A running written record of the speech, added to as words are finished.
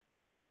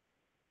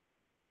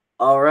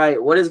All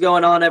right, what is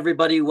going on,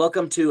 everybody?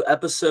 Welcome to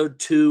episode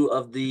 2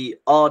 of the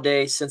All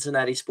Day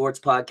Cincinnati Sports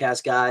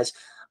Podcast, guys.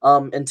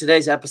 In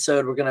today's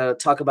episode, we're going to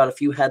talk about a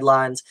few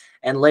headlines,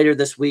 and later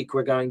this week,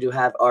 we're going to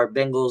have our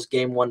Bengals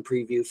Game 1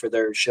 preview for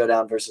their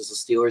showdown versus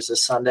the Steelers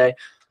this Sunday.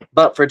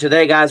 But for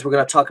today, guys, we're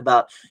going to talk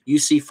about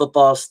UC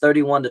football's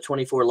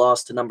 31-24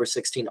 loss to number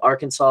 16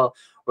 Arkansas.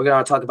 We're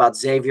going to talk about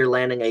Xavier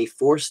landing a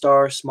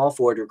 4-star small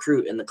forward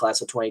recruit in the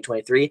class of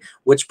 2023,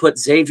 which put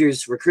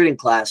Xavier's recruiting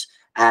class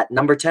at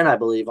number 10, I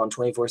believe, on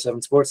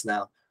 24/7 Sports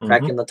now,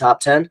 cracking the top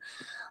 10.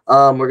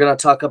 We're going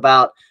to talk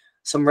about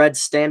some Red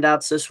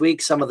standouts this week,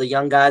 some of the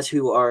young guys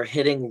who are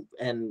hitting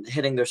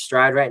their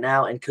stride right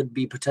now and could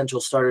be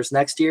potential starters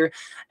next year,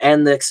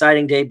 and the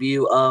exciting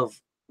debut of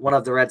one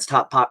of the Reds'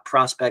 top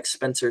prospects,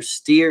 Spencer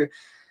Steer.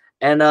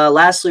 And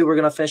lastly, we're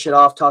going to finish it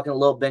off talking a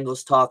little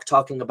Bengals talk,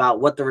 talking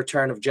about what the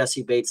return of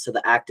Jessie Bates to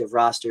the active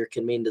roster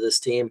can mean to this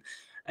team,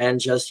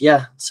 and just,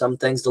 some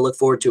things to look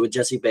forward to with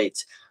Jessie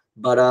Bates.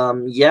 But,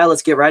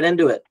 let's get right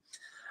into it.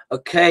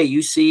 Okay,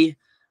 UC,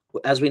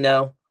 as we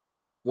know,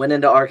 went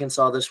into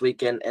Arkansas this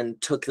weekend and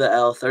took the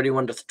L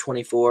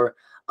 31-24.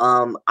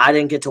 I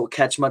didn't get to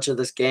catch much of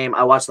this game.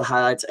 I watched the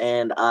highlights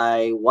and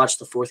I watched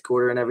the fourth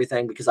quarter and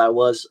everything because I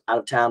was out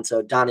of town.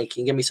 So, Donnie,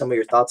 can you give me some of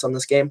your thoughts on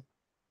this game?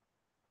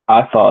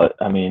 I thought,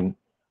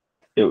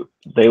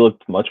 they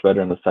looked much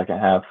better in the second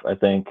half, I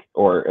think,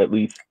 or at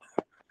least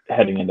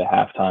heading into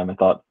halftime. I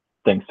thought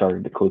things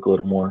started to click a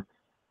little more.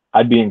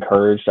 I'd be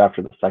encouraged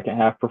after the second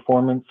half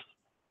performance,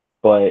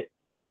 but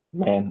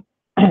man,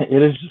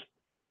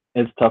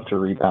 it's tough to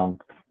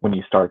rebound when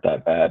you start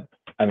that bad.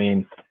 I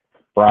mean,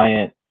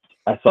 Bryant,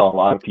 I saw a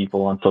lot of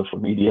people on social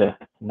media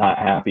not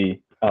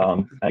happy.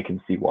 I can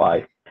see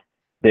why.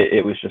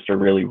 It was just a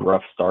really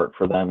rough start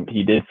for them.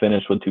 He did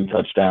finish with 2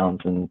 touchdowns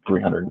and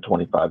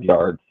 325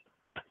 yards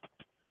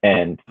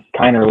and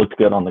kind of looked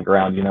good on the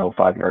ground,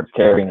 5 yards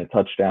carry and a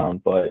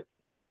touchdown, but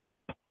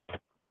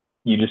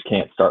you just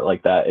can't start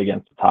like that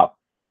against the top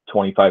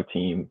 25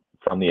 team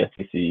from the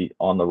SEC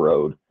on the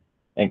road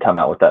and come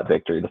out with that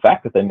victory. The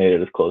fact that they made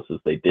it as close as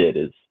they did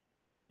is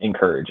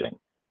encouraging,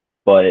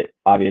 but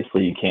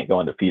obviously you can't go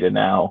undefeated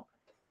now.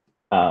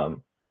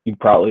 You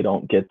probably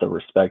don't get the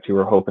respect you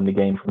were hoping to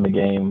gain from the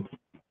game,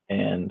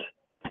 and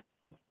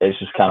it's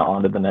just kind of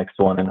on to the next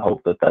one and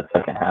hope that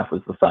second half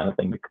is the sign of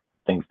things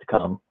to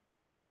come.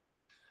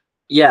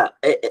 Yeah,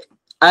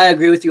 I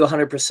agree with you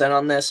 100%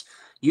 on this.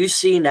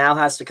 UC now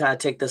has to kind of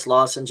take this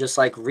loss and just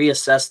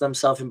reassess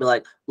themselves and be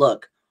like,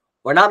 look,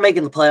 we're not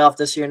making the playoff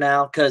this year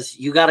now because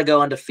you got to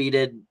go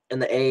undefeated in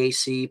the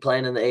AAC,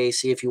 playing in the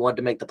AAC if you want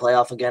to make the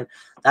playoff again.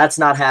 That's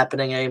not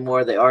happening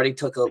anymore. They already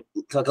took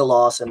a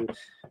loss, and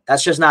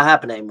that's just not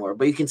happening anymore.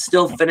 But you can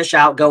still finish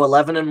out, go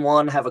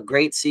 11-1, have a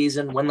great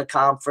season, win the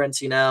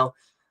conference,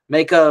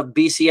 make a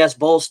BCS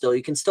bowl still.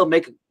 You can still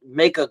make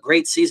a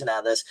great season out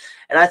of this.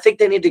 And I think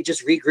they need to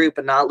just regroup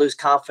and not lose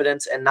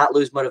confidence and not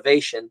lose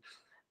motivation,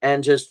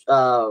 and just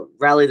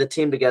rally the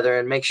team together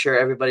and make sure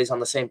everybody's on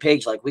the same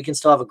page. We can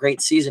still have a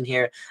great season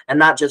here and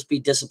not just be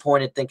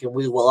disappointed thinking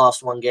we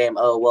lost one game.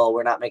 Oh, well,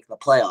 we're not making the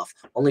playoff.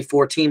 Only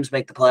 4 teams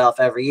make the playoff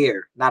every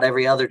year. Not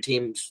every other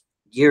team's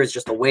year is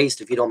just a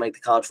waste if you don't make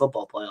the college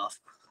football playoff.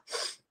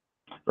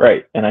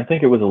 Right, and I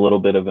think it was a little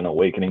bit of an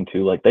awakening,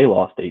 too. They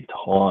lost a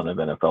ton of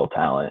NFL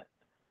talent.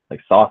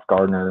 Sauce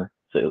Gardner,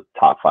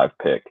 top 5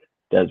 pick.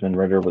 Desmond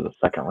Ridder was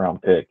a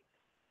 2nd-round pick.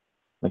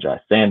 Majai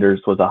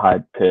Sanders was a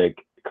high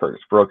pick.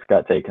 Curtis Brooks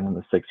got taken in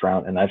the 6th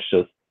round, and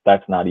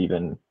that's not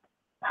even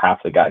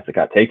half the guys that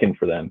got taken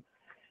for them.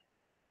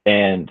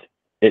 And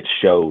it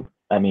showed,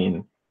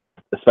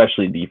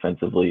 especially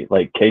defensively.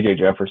 KJ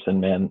Jefferson,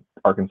 man,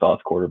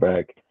 Arkansas's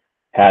quarterback,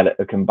 had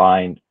a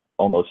combined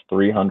almost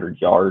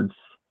 300 yards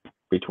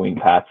between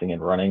passing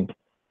and running,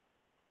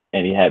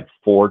 and he had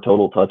 4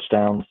 total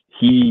touchdowns.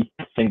 He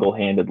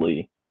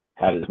single-handedly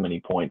had as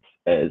many points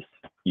as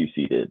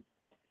UC did.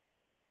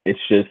 It's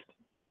just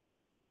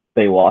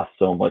they lost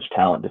so much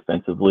talent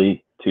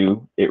defensively,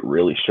 too. It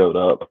really showed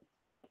up.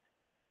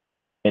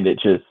 And it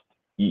just,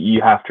 you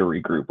have to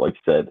regroup, like you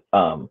said.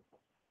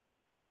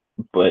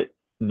 But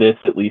this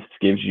at least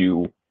gives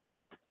you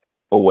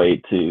a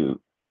way to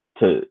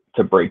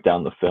break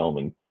down the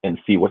film and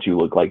see what you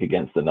look like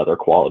against another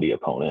quality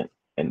opponent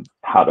and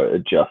how to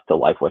adjust to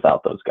life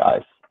without those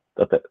guys.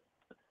 Because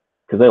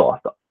they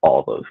lost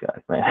all those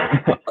guys,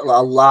 man.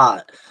 A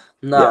lot.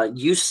 No,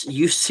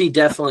 yeah. UC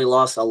definitely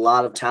lost a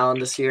lot of talent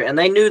this year, and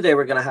they knew they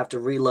were going to have to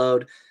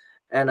reload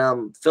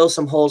and fill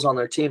some holes on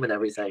their team and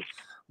everything.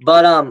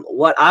 But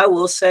what I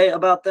will say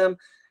about them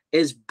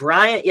is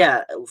Bryant,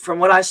 from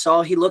what I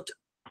saw, he looked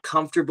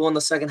comfortable in the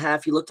second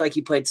half. He looked like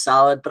he played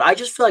solid, but I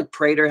just feel like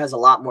Prater has a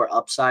lot more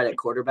upside at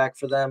quarterback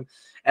for them,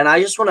 and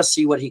I just want to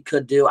see what he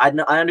could do. I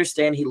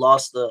understand he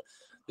lost the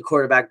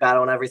quarterback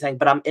battle and everything,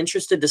 but I'm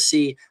interested to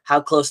see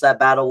how close that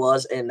battle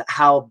was and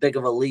how big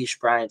of a leash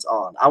Bryant's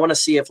on. I want to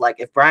see if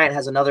Bryant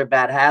has another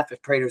bad half, if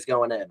Prater's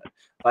going in.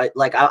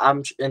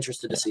 I'm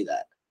interested to see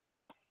that.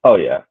 Oh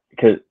yeah,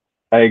 because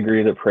I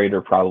agree that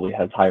Prater probably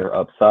has higher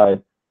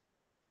upside,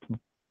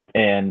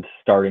 and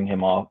starting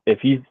him off. If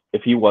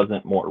he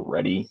wasn't more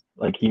ready,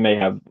 like he may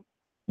have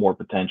more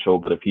potential,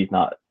 but if he's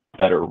not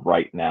better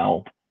right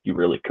now, you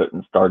really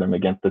couldn't start him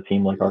against a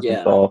team like Yeah.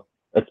 Arkansas,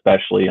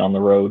 especially on the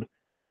road.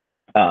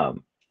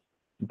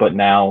 But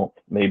now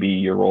maybe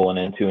you're rolling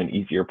into an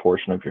easier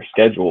portion of your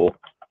schedule,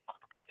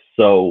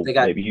 so They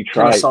got maybe you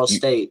try. Kennesaw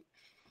State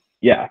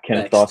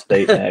Kennesaw next.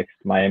 State next,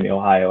 Miami,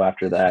 Ohio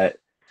after that.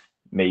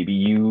 Maybe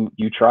you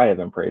try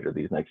Evan Prater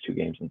these next 2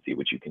 games and see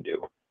what you can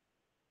do.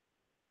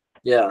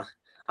 Yeah.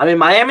 I mean,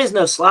 Miami's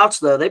no slouch,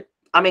 though.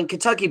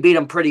 Kentucky beat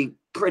them pretty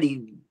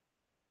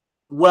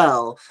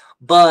well,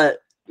 but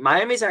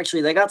Miami's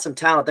actually, they got some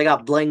talent. They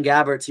got Blaine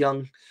Gabbert's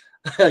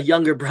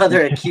younger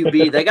brother at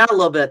QB. They got a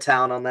little bit of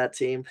talent on that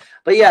team.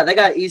 But, yeah, they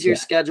got easier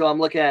schedule. I'm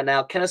looking at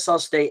now, Kennesaw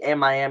State and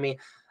Miami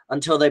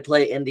until they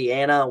play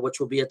Indiana, which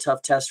will be a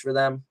tough test for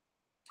them.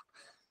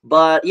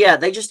 But, yeah,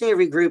 they just need to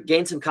regroup,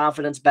 gain some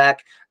confidence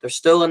back. They're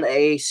still in the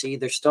AAC.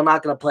 They're still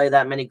not going to play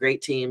that many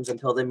great teams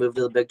until they move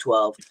to the Big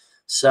 12.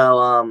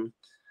 So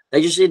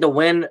they just need to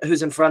win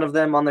who's in front of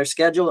them on their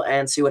schedule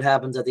and see what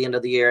happens at the end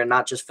of the year and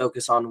not just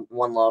focus on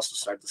one loss to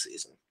start the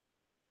season.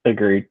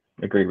 Agreed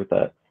with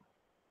that.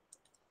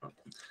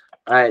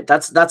 All right,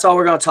 that's all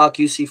we're going to talk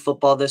UC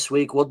football this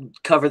week. We'll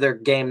cover their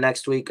game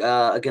next week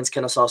against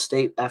Kennesaw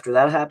State after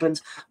that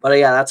happens. But,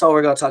 yeah, that's all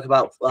we're going to talk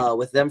about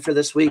with them for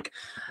this week.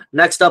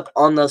 Next up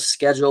on the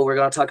schedule, we're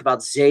going to talk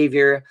about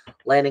Xavier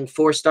landing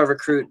 4-star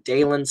recruit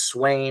Dalen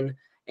Swain,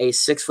 a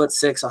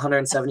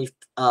 6'6",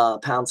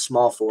 170-pound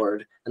small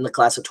forward in the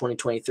class of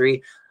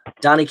 2023.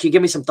 Donnie, can you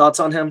give me some thoughts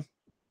on him?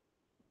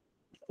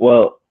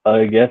 Well,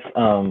 I guess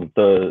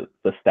the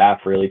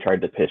staff really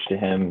tried to pitch to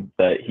him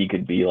that he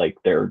could be like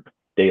their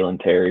Dalen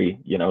Terry,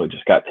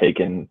 just got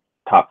taken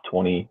top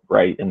 20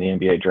 right in the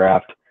NBA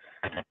draft.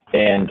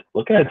 And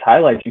looking at his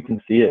highlights, you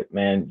can see it,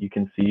 man. You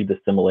can see the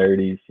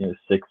similarities,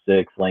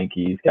 6'6",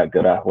 lanky, he's got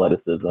good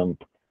athleticism,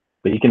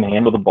 but he can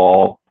handle the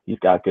ball. He's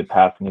got good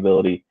passing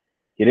ability.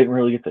 He didn't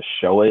really get to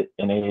show it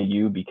in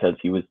AAU because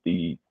he was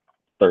the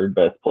 3rd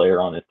best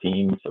player on his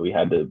team, so he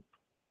had to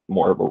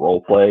more of a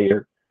role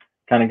player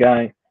kind of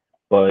guy.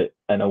 But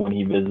I know when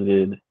he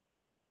visited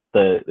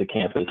the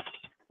campus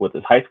with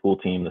his high school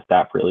team, the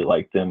staff really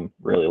liked him,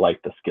 really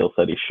liked the skill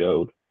set he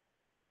showed.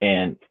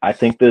 And I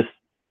think this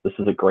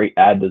is a great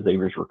add to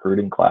Xavier's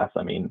recruiting class.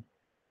 I mean,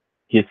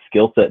 his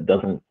skill set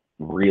doesn't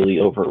really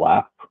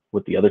overlap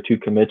with the other 2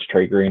 commits,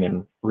 Trey Green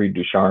and Reed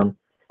Ducharme.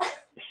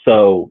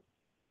 So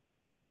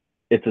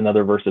it's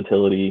another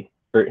versatility,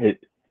 or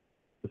it's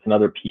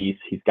another piece.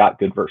 He's got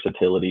good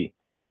versatility,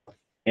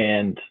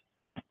 and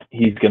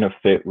he's going to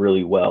fit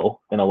really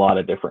well in a lot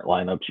of different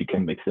lineups. You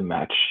can mix and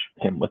match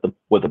him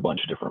with a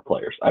bunch of different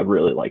players. I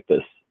really like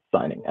this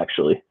signing,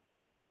 actually,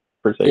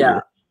 for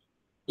Xavier.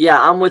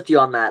 Yeah, I'm with you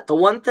on that. The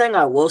one thing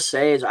I will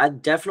say is I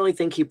definitely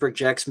think he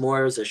projects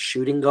more as a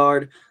shooting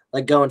guard,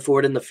 like going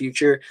forward in the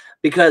future,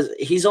 because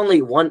he's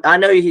only one. I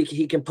know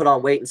he can put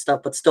on weight and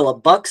stuff, but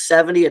still,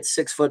 $170 at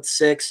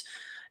 6'6"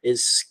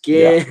 is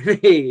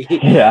skinny.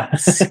 Yeah.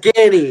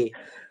 Skinny.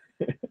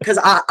 Because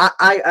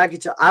I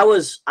could tell I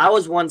was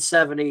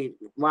 170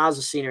 when I was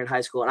a senior in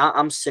high school, and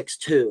I'm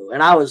 6'2",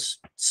 and I was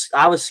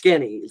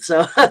skinny.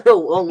 So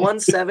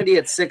 170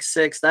 at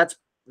 6'6",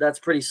 that's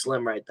pretty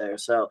slim right there.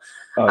 So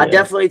I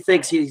definitely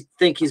think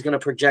he's going to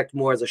project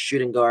more as a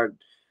shooting guard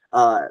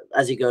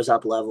as he goes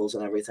up levels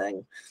and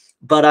everything.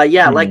 But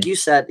like you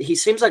said, he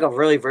seems like a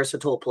really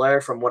versatile player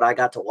from what I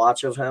got to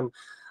watch of him.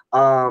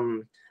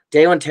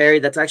 Dalen Terry,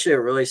 that's actually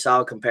a really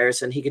solid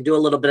comparison. He can do a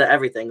little bit of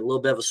everything, a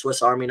little bit of a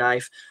Swiss Army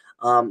knife.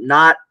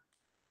 Not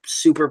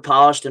super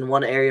polished in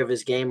one area of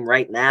his game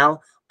right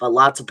now, but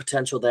lots of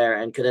potential there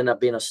and could end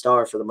up being a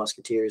star for the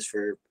Musketeers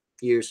for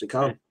years to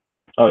come.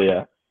 Oh,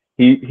 yeah.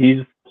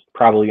 He's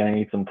probably going to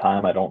need some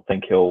time. I don't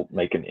think he'll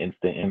make an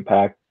instant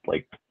impact.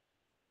 Like,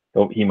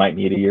 he might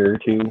need a year or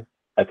 2.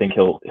 I think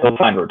he'll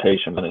find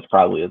rotation minutes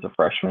probably as a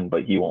freshman,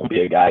 but he won't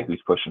be a guy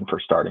who's pushing for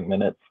starting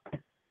minutes.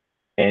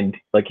 And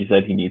like you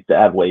said, he needs to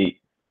add weight.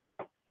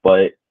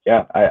 But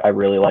yeah, I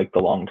really like the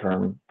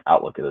long-term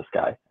outlook of this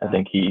guy. I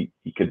think he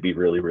could be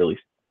really, really,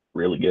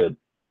 really good.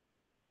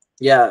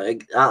 Yeah,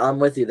 I'm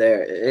with you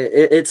there.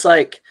 It's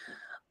like,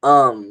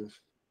 like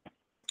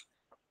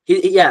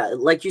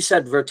you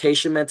said,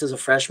 rotation minutes as a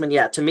freshman.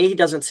 Yeah, to me, he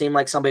doesn't seem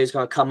like somebody who's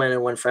going to come in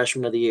and win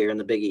Freshman of the Year in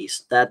the Big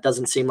East. That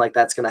doesn't seem like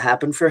that's going to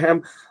happen for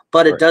him.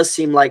 But it does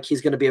seem like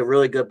he's going to be a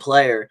really good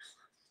player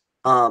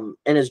in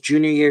his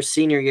junior year,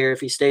 senior year,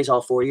 if he stays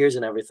all 4 years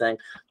and everything,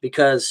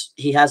 because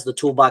he has the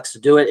toolbox to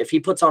do it. If he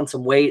puts on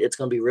some weight, it's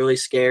going to be really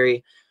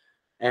scary.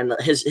 And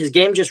his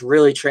game just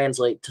really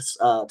translates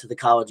to the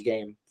college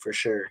game for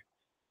sure.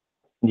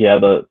 Yeah,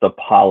 the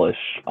polish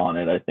on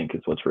it, I think,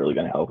 is what's really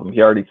going to help him.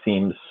 He already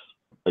seems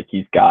like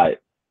he's got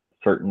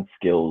certain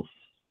skills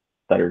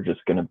that are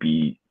just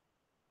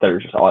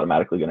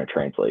automatically going to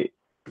translate.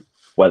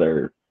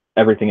 Whether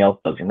everything else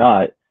does or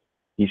not,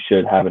 he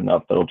should have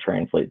enough that'll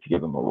translate to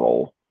give him a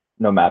role,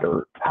 no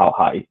matter how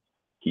high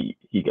he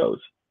goes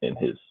in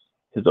his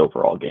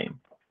overall game.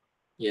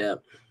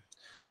 Yep,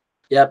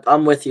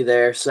 I'm with you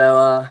there.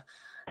 So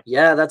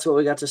yeah, that's what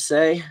we got to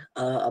say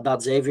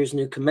about Xavier's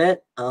new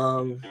commit.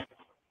 And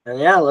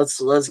yeah,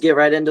 let's get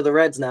right into the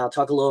Reds now.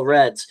 Talk a little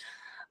Reds.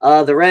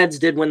 The Reds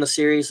did win the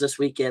series this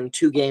weekend,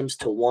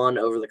 2-1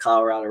 over the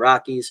Colorado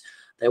Rockies.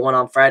 They won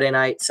on Friday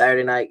night.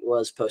 Saturday night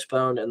was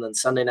postponed, and then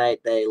Sunday night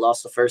they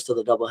lost the first of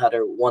the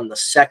doubleheader, won the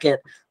second,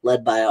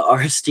 led by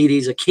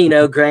Aristides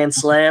Aquino grand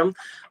slam,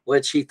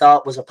 which he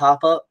thought was a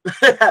pop-up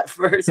at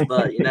first,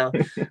 but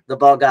the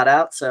ball got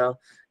out. So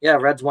yeah,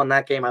 Reds won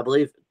that game, I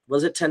believe.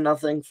 Was it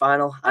 10-0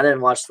 final? I didn't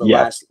watch the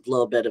Yeah, last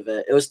little bit of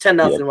it. It was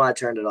 10-0 yeah, when I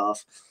turned it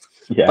off.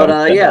 yeah. It But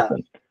was 10 yeah,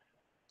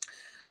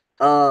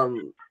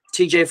 nothing.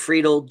 TJ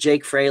Friedl,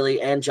 Jake Fraley,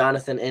 and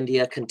Jonathan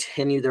India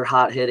continue their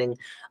hot hitting.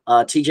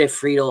 TJ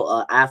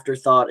Friedl,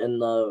 afterthought in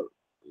the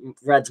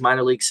Reds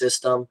minor league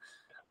system,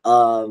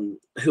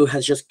 who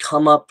has just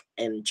come up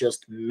and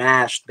just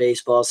mashed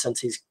baseball since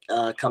he's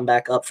come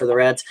back up for the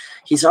Reds.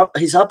 He's up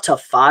to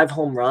 5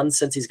 home runs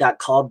since he's got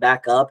called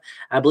back up.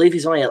 I believe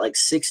he's only at like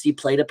 60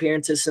 plate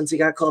appearances since he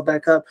got called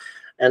back up.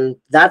 And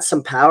that's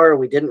some power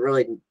we didn't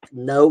really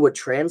know would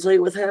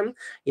translate with him.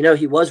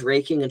 He was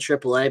raking in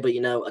AAA, but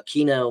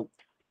Aquino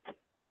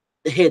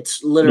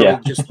hits literally Yeah,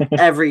 just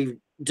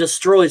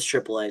destroys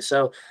AAA.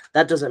 So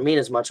that doesn't mean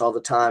as much all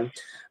the time.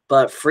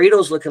 But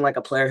Friedel's looking like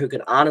a player who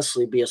could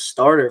honestly be a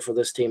starter for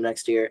this team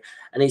next year.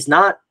 And he's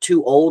not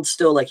too old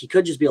still. Like, he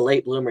could just be a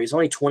late bloomer. He's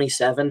only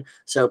 27.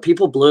 So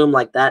people bloom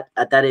like that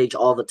at that age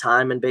all the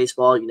time in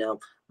baseball.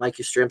 Mike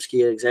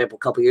Yastrzemski, an example, a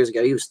couple years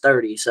ago, he was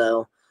 30.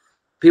 So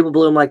people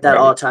bloom like that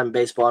all right. the time in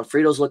baseball. And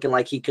Friedel's looking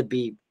like he could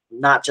be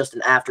not just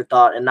an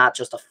afterthought and not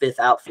just a fifth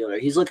outfielder.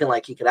 He's looking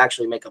like he could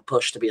actually make a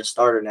push to be a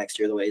starter next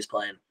year the way he's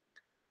playing.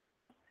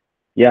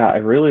 Yeah, I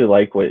really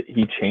like what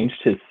he changed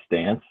his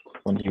stance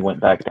when he went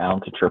back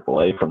down to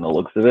AAA from the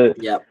looks of it.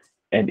 Yep.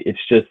 And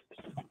it's just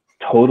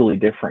totally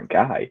different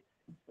guy.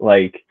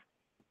 Like,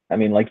 I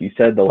mean, like you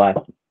said, the last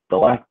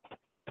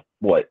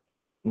what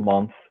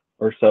month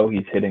or so,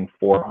 he's hitting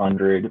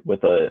 400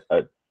 with a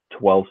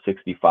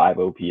 1265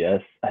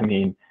 OPS. I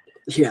mean,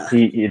 Yeah.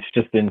 it's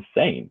just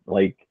insane.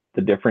 Like,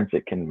 the difference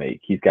it can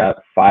make. He's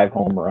got 5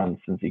 home runs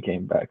since he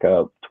came back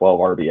up, 12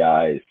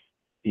 RBIs.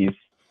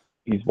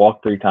 He's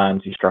walked 3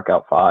 times. He struck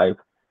out 5,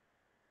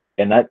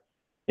 and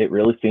it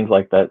really seems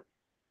like that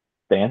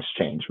stance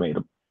change made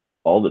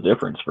all the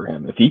difference for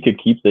him. If he could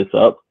keep this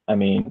up, I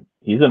mean,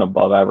 he's an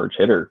above-average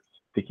hitter.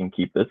 If he can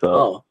keep this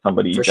up,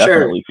 somebody you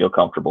definitely feel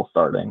comfortable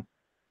starting.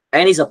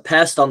 And he's a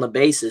pest on the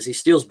bases. He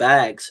steals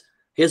bags.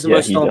 He has the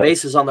most stolen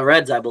bases on the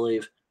Reds, I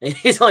believe.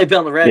 He's only been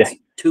on the Reds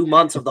 2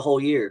 months of the whole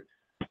year.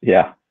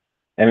 Yeah.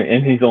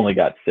 And he's only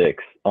got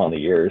 6 on the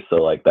year, so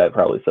like that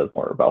probably says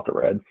more about the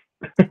Reds.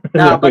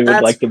 No, but we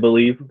would like to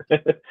believe.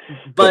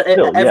 but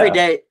still,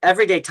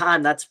 every day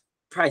time, that's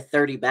probably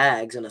 30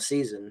 bags in a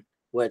season.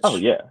 Which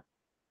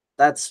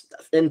that's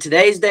in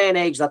today's day and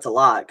age, that's a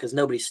lot because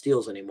nobody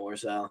steals anymore.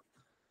 So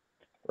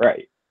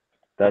right,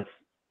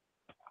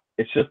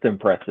 it's just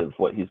impressive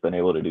what he's been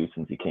able to do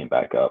since he came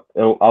back up.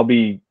 I'll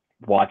be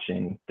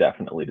watching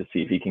definitely to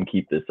see if he can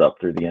keep this up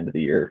through the end of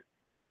the year.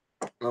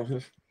 Mm-hmm.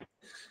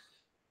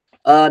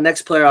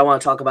 Next player I want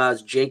to talk about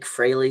is Jake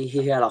Fraley.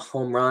 He had a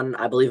home run,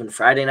 I believe, in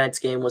Friday night's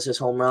game was his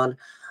home run.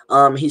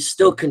 He's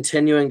still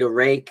continuing to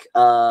rake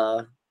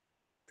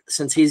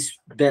since he's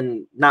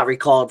been not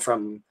recalled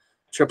from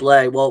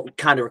AAA. Well,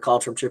 kind of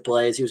recalled from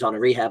AAA as he was on a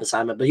rehab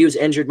assignment, but he was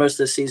injured most of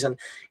the season.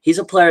 He's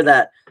a player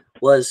that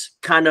was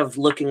kind of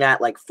looking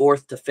at like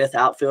 4th to 5th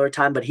outfielder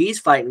time, but he's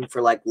fighting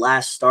for like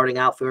last starting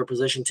outfielder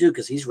position too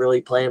because he's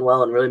really playing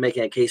well and really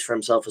making a case for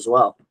himself as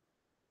well.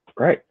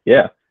 Right,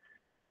 yeah.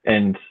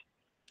 And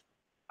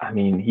I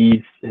mean,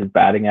 his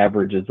batting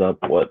average is up,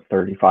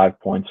 35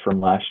 points from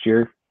last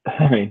year?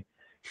 I mean,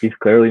 he's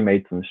clearly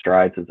made some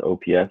strides. His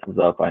OPS is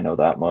up, I know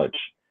that much.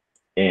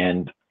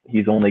 And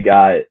he's only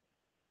got,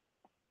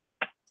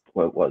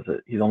 what was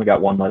it? He's only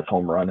got 1 less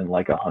home run and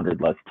like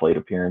 100 less plate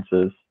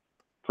appearances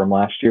from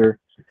last year.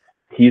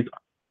 He's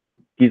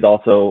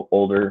also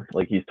older,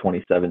 like he's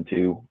 27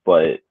 too.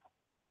 But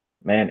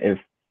man,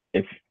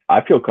 if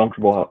I feel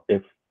comfortable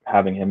if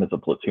having him as a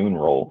platoon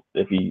role,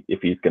 if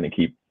he's going to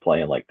keep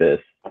playing like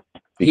this.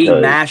 He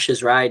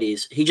mashes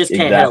righties. He just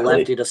can't hit a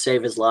lefty to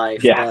save his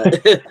life. Yeah,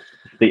 but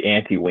the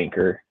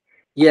anti-winker.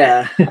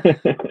 Yeah,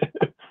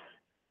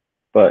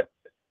 but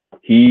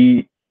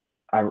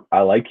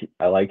I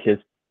like his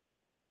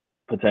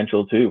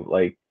potential too.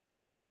 Like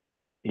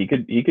he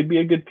could be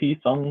a good piece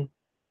on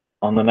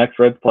the next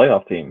Reds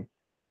playoff team,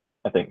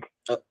 I think.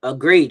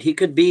 Agreed. He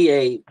could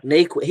be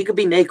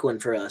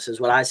Naquin for us, is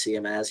what I see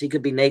him as. He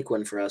could be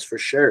Naquin for us for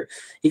sure.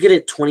 He could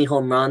hit 20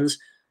 home runs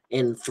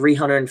in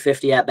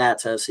 350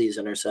 at-bats a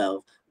season or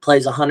so.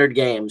 Plays 100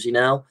 games,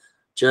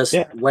 Just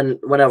when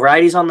a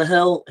righty's on the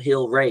hill,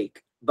 he'll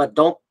rake. But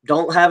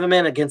don't have him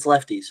in against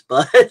lefties.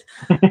 But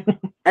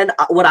and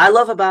what I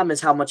love about him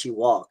is how much he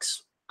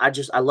walks.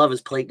 I love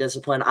his plate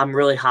discipline. I'm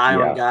really high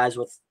on guys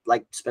with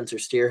like Spencer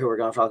Steer, who we're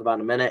going to talk about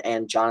in a minute,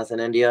 and Jonathan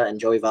India and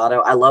Joey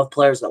Votto. I love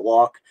players that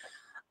walk.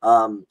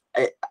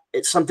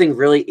 It's something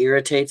really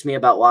irritates me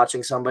about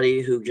watching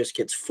somebody who just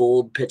gets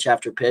fooled pitch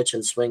after pitch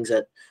and swings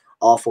at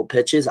awful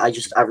pitches. I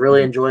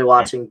really enjoy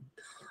watching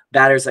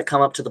batters that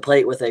come up to the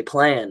plate with a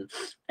plan,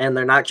 and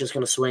they're not just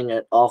going to swing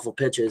at awful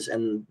pitches,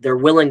 and they're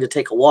willing to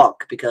take a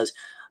walk, because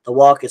the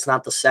walk, it's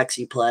not the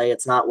sexy play.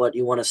 It's not what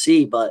you want to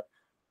see, but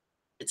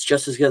it's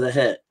just as good a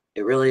hit.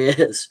 It really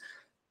is.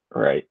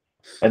 Right.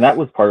 And that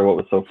was part of what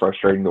was so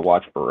frustrating to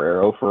watch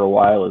Barrero for a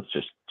while, is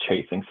just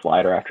chasing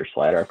slider after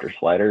slider after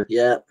slider.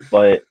 Yeah.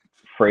 But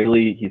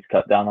Fraley, he's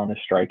cut down on his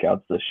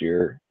strikeouts this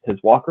year.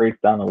 His walk rate's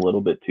down a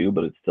little bit too,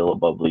 but it's still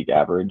above league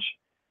average.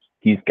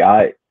 He's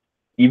got,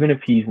 even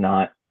if he's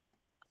not,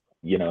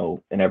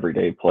 an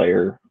everyday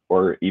player,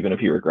 or even if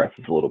he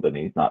regresses a little bit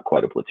and he's not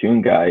quite a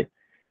platoon guy,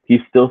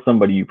 he's still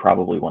somebody you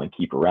probably want to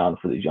keep around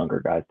for these younger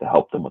guys, to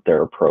help them with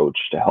their approach,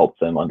 to help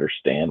them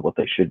understand what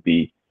they should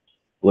be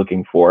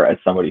looking for as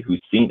somebody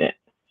who's seen it.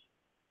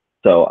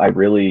 So I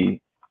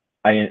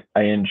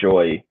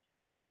enjoy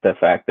the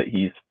fact that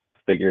he's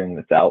figuring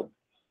this out.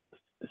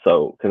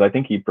 So, because I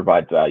think he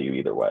provides value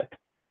either way,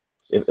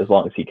 as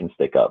long as he can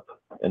stick up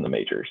in the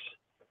majors.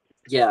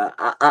 Yeah,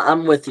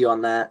 I'm with you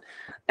on that.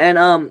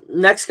 And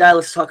next guy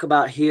let's talk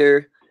about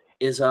here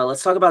is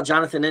let's talk about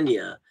Jonathan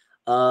India,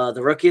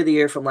 the Rookie of the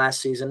Year from last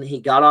season. He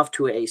got off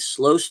to a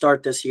slow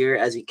start this year,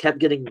 as he kept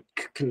getting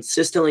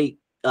continuously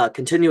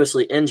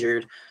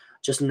injured,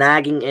 just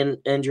nagging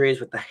injuries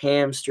with the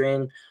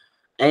hamstring,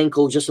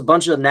 ankle, just a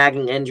bunch of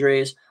nagging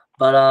injuries.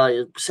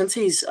 But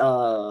since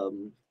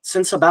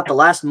about the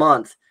last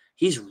month,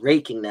 he's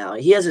raking now.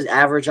 He has his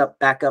average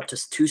back up to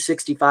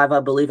 265, I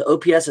believe.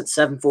 OPS at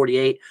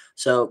 748,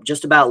 so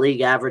just about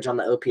league average on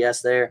the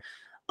OPS there.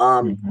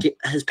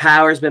 His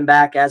power's been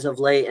back as of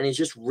late, and he's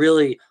just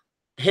really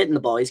hitting the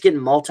ball. He's getting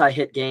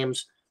multi-hit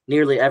games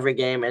nearly every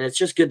game, and it's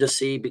just good to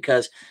see,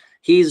 because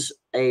he's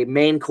a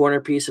main corner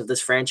piece of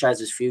this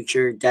franchise's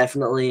future,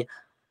 definitely.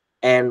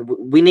 And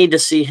we need to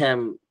see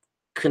him.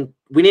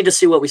 We need to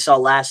see what we saw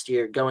last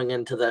year going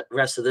into the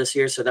rest of this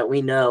year, so that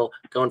we know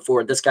going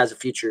forward this guy's a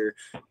future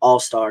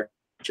all-star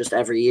just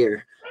every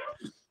year.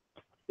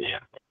 Yeah.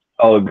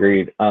 Oh,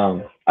 agreed.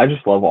 I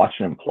just love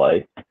watching him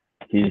play.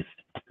 He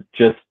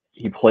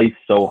plays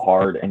so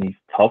hard, and he's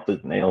tough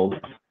as nails.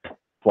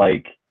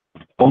 Like,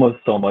 almost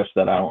so much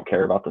that I don't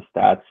care about the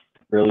stats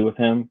really with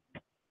him.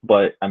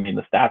 But I mean,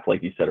 the stats,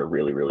 like you said, are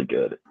really, really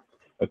good.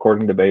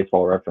 According to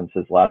Baseball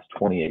Reference's last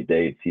 28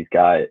 days, he's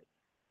got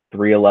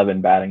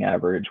 311 batting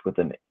average with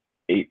an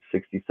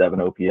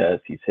 867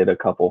 OPS. He's hit a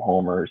couple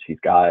homers. He's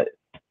got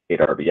 8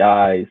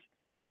 RBIs.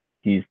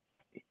 He's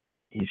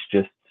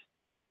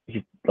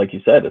like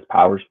you said, his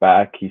power's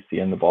back. He's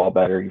seeing the ball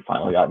better. He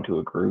finally got into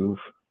a groove.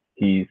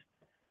 He's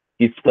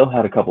still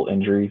had a couple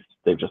injuries.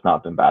 They've just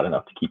not been bad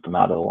enough to keep him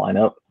out of the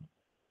lineup.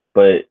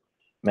 But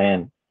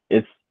man,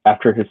 it's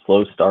after his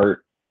slow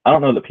start, I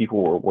don't know that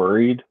people were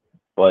worried,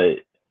 but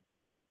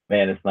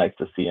man, it's nice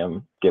to see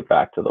him get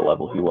back to the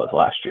level he was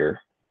last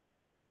year.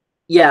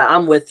 Yeah,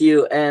 I'm with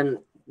you. And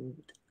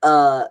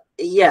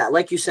yeah,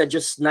 like you said,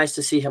 just nice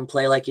to see him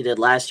play like he did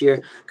last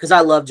year, because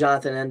I love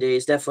Jonathan India.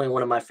 He's definitely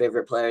one of my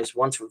favorite players.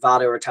 Once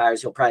Votto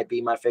retires, he'll probably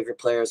be my favorite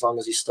player as long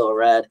as he's still a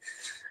Red.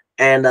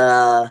 And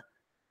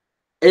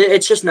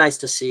it's just nice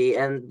to see.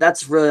 And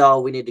that's really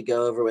all we need to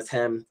go over with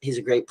him. He's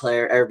a great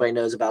player. Everybody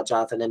knows about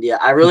Jonathan India.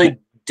 I really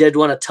did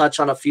want to touch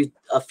on a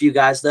few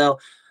guys, though,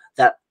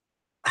 that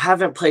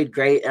haven't played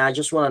great. And I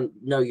just want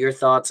to know your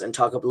thoughts and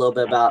talk a little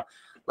bit about,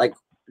 like,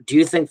 do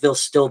you think they'll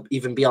still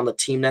even be on the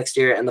team next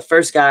year? And the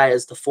first guy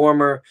is the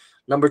former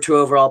number 2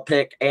 overall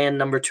pick and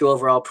number 2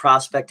 overall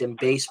prospect in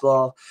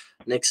baseball,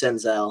 Nick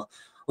Senzel.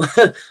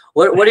 What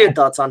are your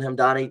thoughts on him,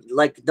 Donnie?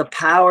 Like, the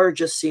power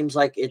just seems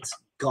like it's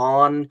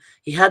gone.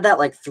 He had that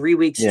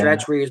 3-week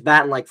stretch where he was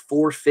batting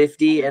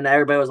 450, and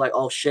everybody was like,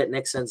 "Oh shit,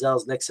 Nick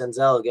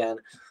Senzel again."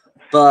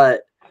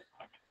 But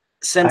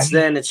since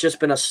then, it's just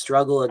been a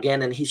struggle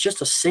again, and he's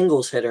just a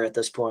singles hitter at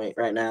this point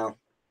right now.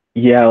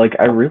 Yeah,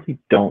 I really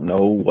don't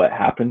know what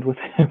happened with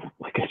him.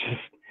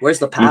 Where's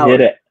the power?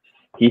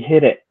 He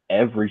hit at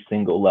every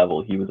single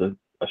level. He was a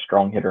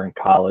strong hitter in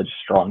college,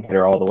 strong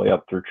hitter all the way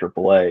up through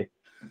AAA,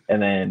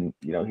 and then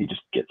he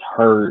just gets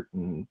hurt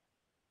and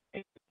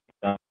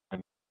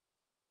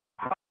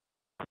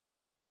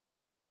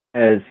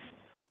has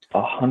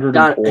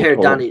 104 here,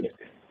 total.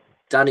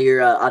 Donnie,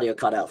 your audio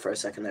cut out for a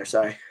second there.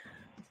 Sorry.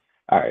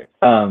 All right.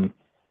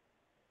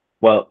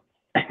 Well,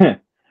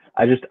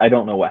 I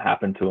don't know what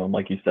happened to him.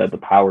 Like you said, the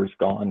power's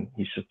gone.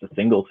 He's just a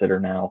singles hitter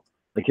now.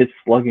 His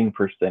slugging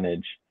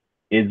percentage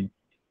is,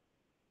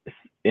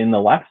 in the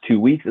last 2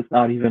 weeks, it's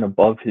not even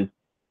above his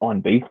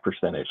on base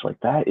percentage.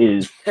 That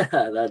is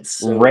that's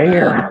so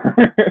rare.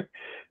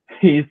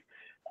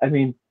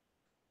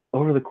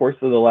 Over the course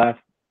of the last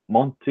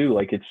month too,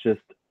 it's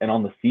just, and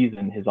on the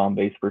season, his on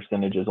base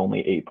percentage is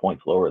only 8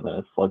 points lower than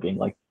his slugging.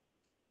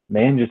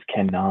 Man just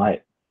cannot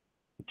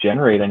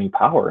generate any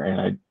power,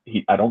 and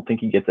I don't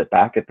think he gets it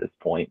back at this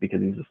point,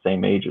 because he's the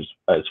same age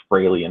as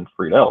Fraley and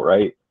Friedel,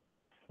 right?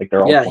 They're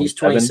all 27. He's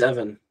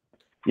 27.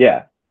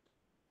 Yeah,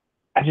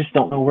 I just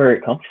don't know where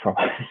it comes from.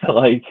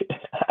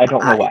 I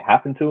don't know what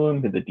happened to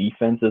him. The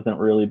defense hasn't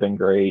really been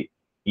great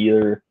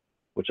either,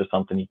 which is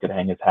something he could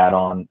hang his hat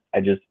on.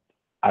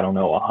 I don't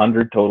know,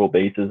 100 total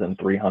bases and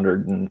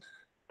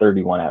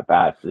 331 at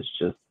bats is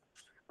just,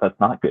 that's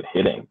not good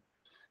hitting.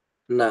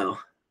 No.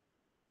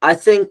 I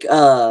think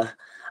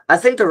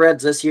the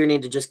Reds this year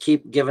need to just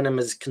keep giving him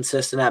his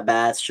consistent at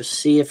bats, just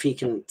see if he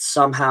can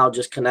somehow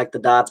just connect the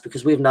dots,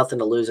 because we have nothing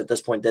to lose at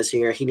this point this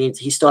year.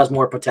 He still has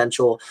more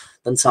potential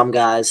than some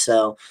guys,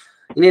 so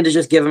you need to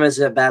just give him his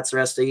at bats the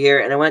rest of the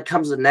year. And then when it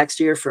comes to next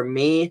year, for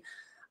me,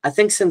 I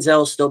think Senzel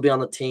will still be on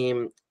the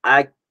team.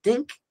 I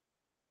think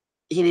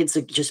he needs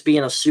to just be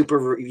in a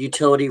super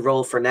utility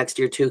role for next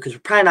year too, because we're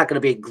probably not going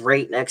to be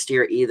great next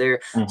year either.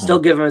 Still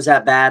give him his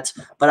at bats,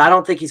 but I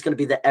don't think he's going to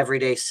be the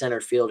everyday center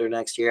fielder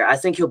next year. I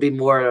think he'll be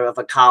more of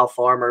a Kyle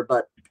Farmer,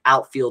 but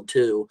outfield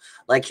too.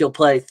 Like he'll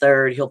play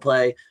third, he'll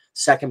play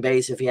second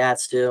base if he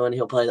has to, and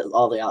he'll play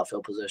all the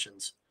outfield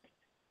positions.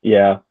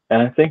 Yeah,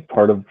 and I think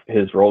part of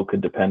his role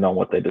could depend on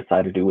what they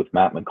decide to do with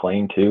Matt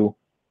McLain too,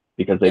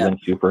 because they've been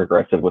super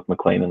aggressive with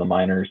McLain in the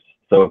minors.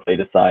 So if they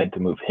decide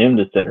to move him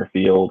to center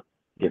field,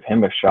 give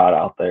him a shot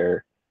out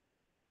there,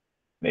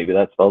 maybe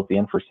that spells the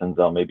end for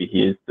Senzel. Maybe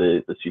he is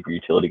the super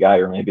utility guy,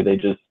 or maybe they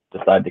just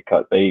decide to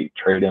cut bait,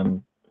 trade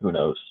him. Who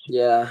knows?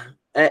 Yeah.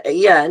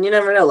 Yeah, and you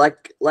never know.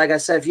 Like I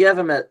said, if you have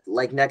him at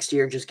like next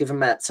year, just give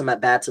him some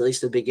at bats at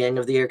least at the beginning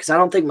of the year, because I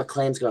don't think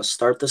McLean's going to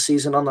start the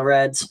season on the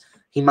Reds.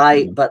 He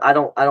might, but I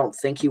don't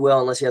think he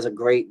will unless he has a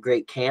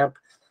great camp.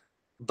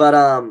 But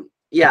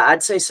yeah,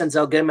 I'd say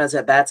Senzel, give him as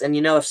at bats, and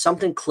if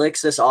something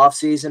clicks this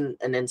offseason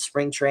and in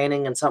spring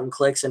training and something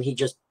clicks and he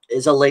just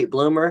is a late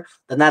bloomer,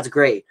 then that's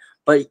great.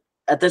 But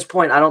at this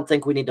point, I don't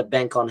think we need to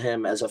bank on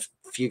him as a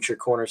future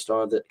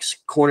cornerstone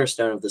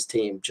of this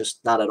team.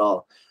 Just not at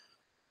all.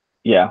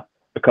 Yeah,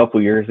 a couple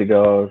years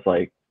ago, I was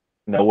like,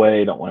 no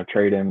way, don't want to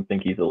trade him.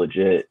 Think he's a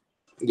legit,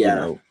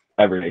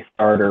 everyday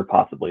starter,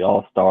 possibly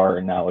all-star,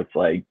 and now it's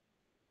like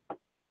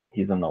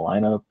he's in the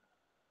lineup.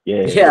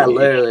 Yeah,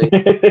 literally.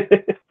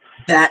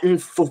 Batting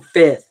for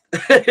fifth,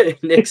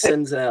 Nick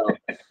Senzel,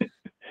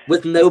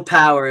 with no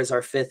power as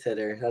our fifth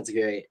hitter. That's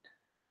great.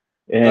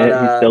 And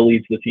he still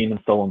leads the team in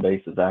stolen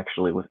bases,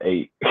 actually, with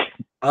 8.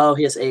 Oh,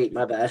 he has 8.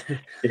 My bad.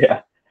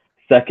 Yeah.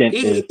 Second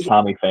is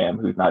Tommy Pham,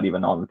 who's not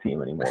even on the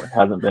team anymore.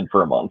 Hasn't been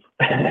for a month.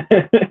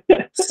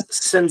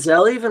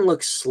 Senzel even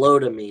looks slow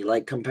to me,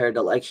 like compared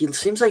to he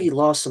seems like he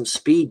lost some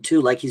speed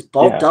too. Like he's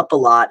bulked up a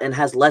lot and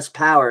has less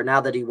power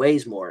now that he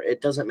weighs more.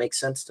 It doesn't make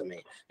sense to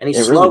me. And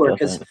he's slower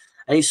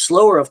he's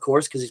slower, of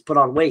course, because he's put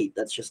on weight.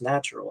 That's just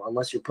natural.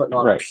 Unless you're putting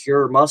on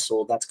pure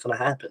muscle, that's going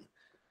to happen.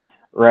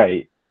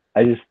 Right.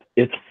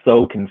 It's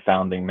so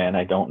confounding, man.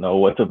 I don't know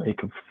what to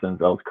make of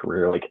Senzel's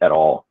career, at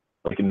all.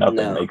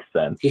 Nothing makes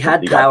sense. He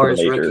had power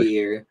his rookie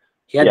year.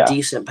 He had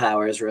decent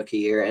power his rookie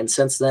year. And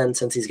since then,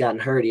 since he's gotten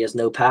hurt, he has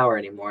no power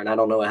anymore. And I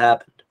don't know what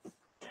happened.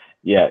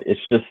 Yeah,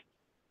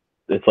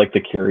 it's like the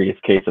curious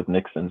case of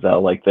Nick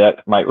Senzel.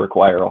 That might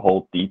require a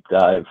whole deep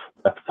dive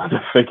episode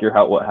to figure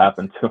out what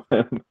happened to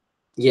him.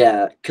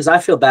 Yeah, because I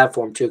feel bad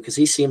for him too, because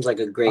he seems like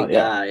a great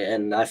guy,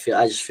 and I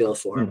just feel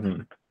for him.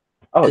 Mm-hmm.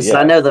 Oh yeah,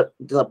 I know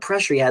the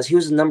pressure he has. He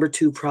was the number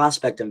 2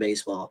 prospect in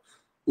baseball,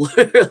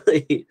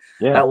 literally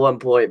at one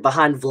point,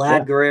 behind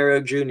Vlad Guerrero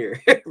Jr.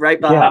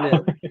 right behind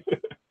him.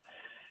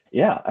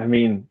 Yeah, I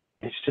mean,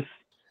 it's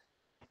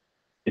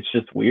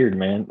just weird,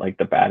 man.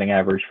 The batting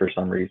average for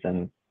some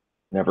reason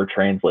never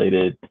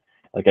translated.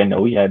 I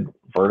know he had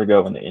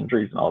vertigo and the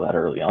injuries and all that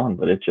early on,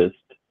 but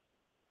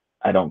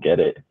I don't get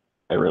it.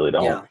 I really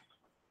don't. Yeah,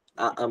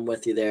 I'm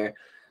with you there.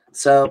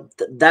 So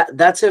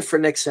that's it for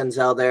Nick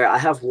Senzel there. I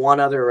have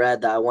one other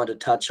Red that I want to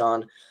touch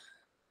on.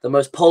 The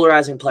most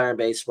polarizing player in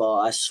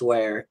baseball, I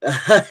swear.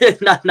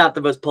 not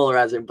the most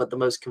polarizing, but the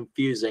most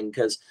confusing,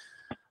 because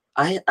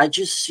I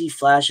just see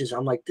flashes.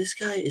 I'm like, this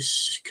guy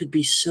could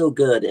be so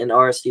good in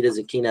Aristides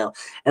Aquino.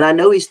 And I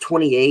know he's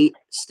 28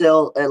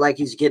 still,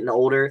 he's getting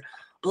older.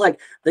 But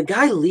the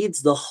guy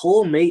leads the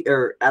whole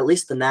or at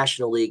least the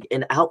National League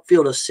in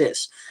outfield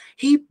assists.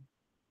 He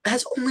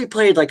has only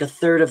played a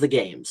third of the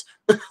games.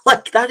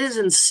 That is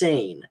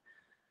insane.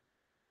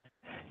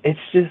 It's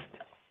just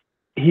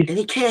and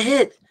he can't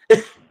hit.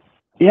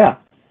 Yeah,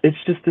 it's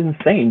just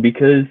insane,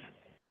 because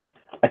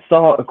I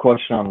saw a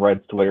question on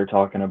Reds Twitter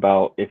talking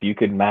about if you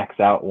could max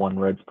out one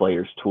Reds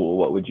player's tool,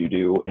 what would you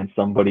do? And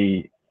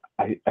somebody,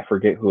 I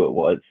forget who it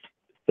was,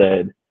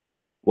 said,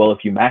 well,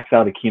 if you max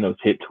out Aquino's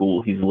hit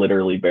tool, he's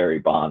literally Barry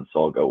Bonds,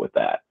 so I'll go with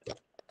that.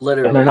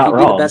 Literally, he'd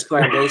be the best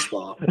player in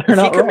baseball. If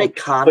he could make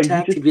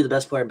contact, he'd be the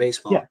best player in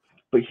baseball. Yeah,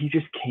 but he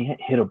just can't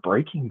hit a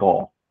breaking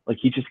ball.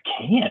 He just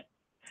can't.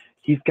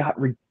 He's got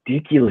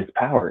ridiculous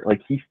power.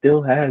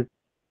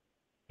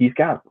 He's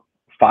got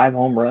 5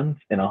 home runs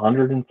and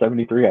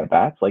 173 at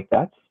bats.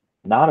 That's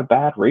not a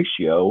bad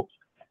ratio.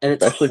 And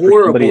it's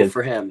horrible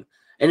for him.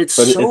 And it's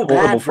so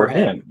bad for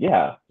him.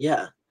 Yeah.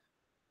 Yeah.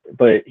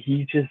 But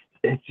he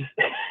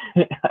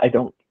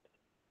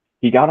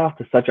got off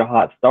to such a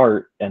hot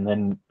start, and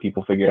then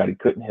people figured out he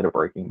couldn't hit a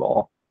breaking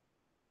ball.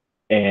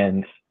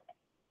 And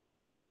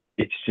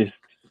it's just,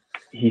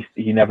 he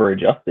never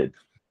adjusted.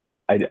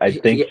 I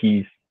think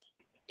he's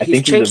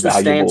changed the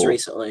stance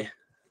recently.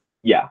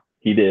 Yeah,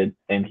 he did.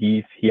 And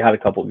he had a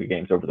couple of good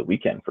games over the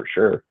weekend for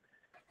sure.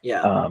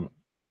 Yeah.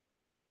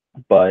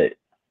 But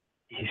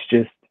he's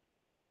just,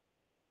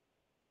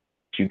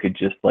 you could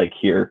just like,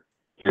 here's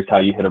how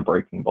you hit a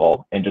breaking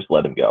ball and just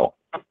let him go.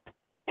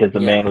 Because the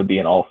man Yeah. would be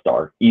an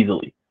all-star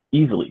easily.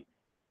 Easily.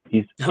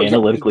 He's Oh, yeah. He'd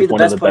analytically be the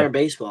one of best the player best.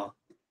 in baseball.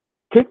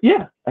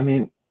 Yeah. I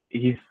mean,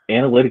 he's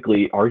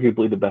analytically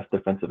arguably the best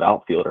defensive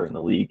outfielder in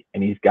the league,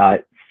 and he's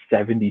got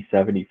 70,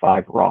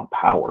 75 raw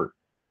power.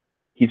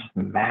 He just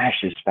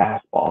mashes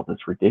fastballs.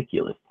 It's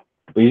ridiculous.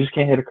 But you just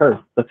can't hit a curve.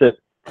 That's it.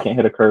 Can't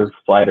hit a curve,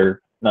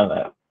 slider, none of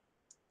that.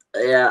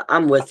 Yeah,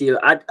 I'm with you.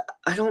 I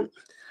don't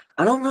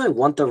really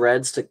want the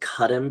Reds to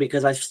cut him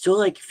because I still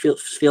like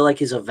feel like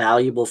he's a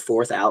valuable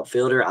fourth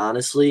outfielder,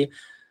 honestly,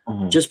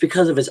 Mm-hmm. just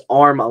because of his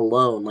arm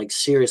alone. Like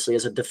seriously,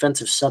 as a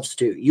defensive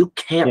substitute, you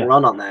can't Yeah,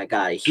 run on that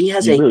guy. He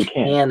has you a really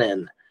can't.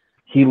 cannon.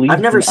 He I've leads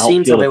never in seen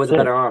outfield somebody with a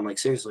better assists. arm. Like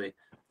seriously,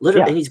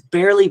 literally, Yeah, and he's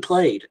barely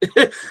played.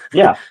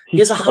 yeah. He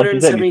He's, has like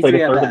you said, he's played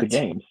 173 a at third of the bats.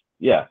 games.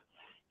 Yeah,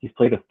 he's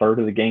played a third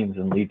of the games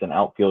and leads in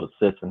outfield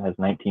assists and has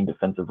 19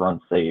 defensive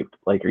runs saved.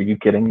 Like, are you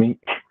kidding me?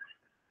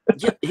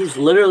 Yeah, he's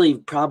literally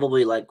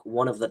probably like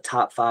one of the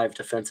top 5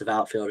 defensive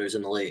outfielders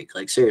in the league.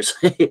 Like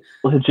seriously.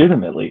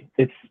 Legitimately,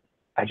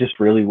 I just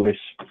really wish.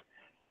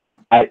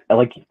 I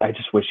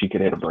just wish he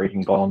could hit a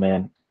breaking ball,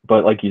 man.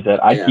 But like you said,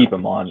 I Yeah. keep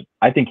him on.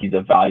 I think he's a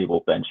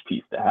valuable bench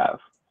piece to have.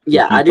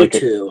 Yeah, I He's do like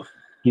too.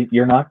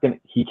 you're not gonna.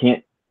 He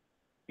can't.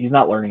 He's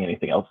not learning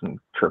anything else in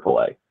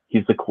AAA.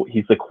 He's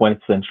the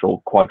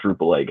quintessential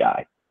quadruple A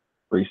guy,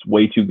 where he's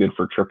way too good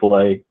for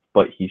AAA,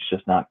 but he's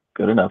just not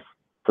good enough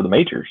for the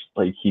majors.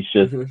 Like he's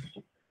just. Hmm.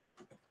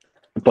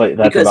 But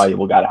that's a Because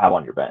valuable guy to have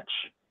on your bench.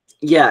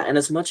 yeah, and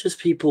as much as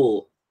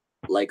people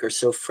like are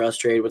so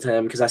frustrated with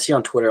him, because I see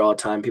on Twitter all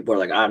the time, people are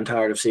like, "I'm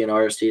tired of seeing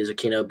RSD as a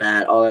Keno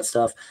bat," all that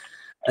stuff.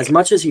 As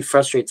much as he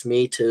frustrates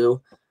me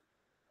too,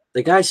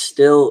 the guy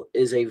still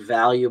is a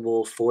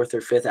valuable fourth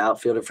or fifth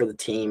outfielder for the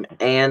team,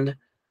 and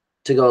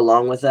to go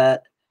along with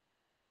that,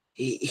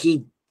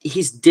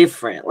 he's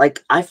different.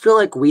 Like I feel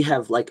like we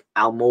have like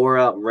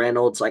Almora,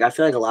 Reynolds. Like I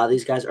feel like a lot of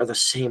these guys are the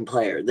same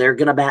player. They're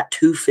gonna bat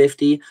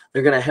 250.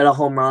 They're gonna hit a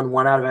home run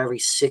 1 out of every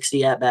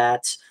 60 at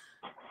bats,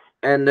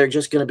 and they're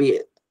just gonna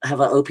have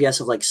an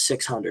OPS of like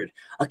 600.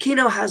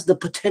 Aquino has the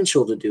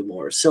potential to do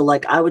more. So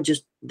like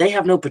they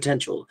have no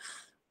potential.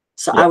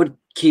 So I Yeah. would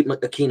keep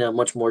Aquino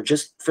much more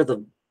just for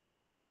the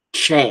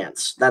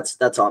chance. That's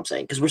all I'm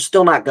saying because we're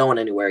still not going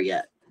anywhere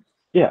yet.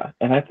 Yeah,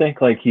 and I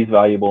think like he's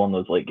valuable in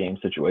those late game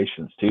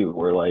situations too,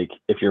 where like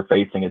if you're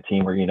facing a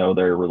team where you know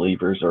their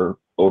relievers are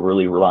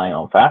overly relying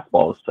on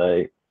fastballs,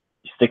 say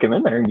you stick him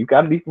in there and you've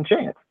got a decent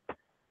chance.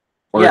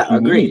 Or Yeah,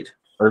 agreed.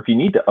 if you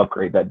need to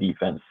upgrade that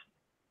defense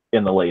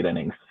in the late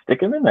innings,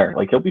 stick him in there.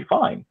 Like he'll be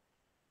fine.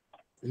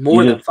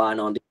 More than fine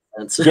on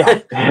defense.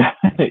 Yeah,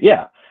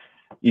 yeah.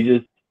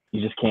 You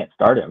just can't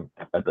start him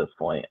at this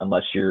point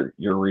unless you're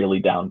really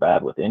down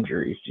bad with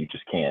injuries. You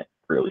just can't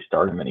really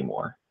start him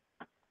anymore.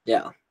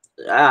 Yeah.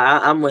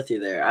 I'm with you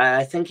there.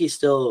 I think he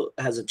still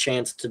has a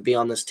chance to be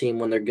on this team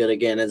when they're good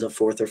again as a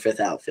fourth or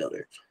fifth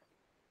outfielder.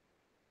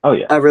 Oh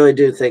yeah. I really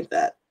do think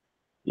that.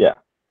 Yeah.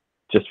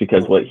 Just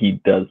because what he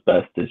does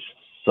best is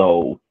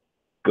so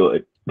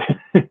good.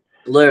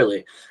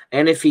 Literally.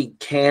 And if he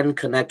can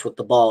connect with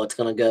the ball, it's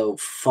going to go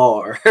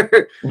far.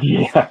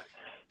 Yeah.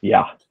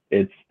 Yeah.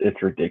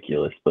 It's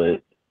ridiculous,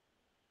 but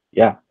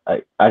yeah,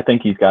 I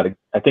think he's got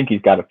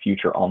a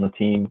future on the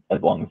team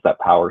as long as that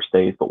power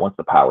stays, but once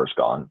the power's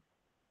gone,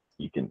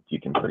 you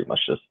can pretty much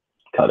just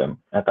cut him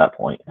at that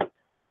point.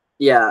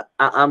 Yeah,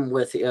 I'm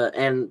with you.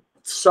 And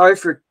sorry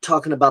for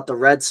talking about the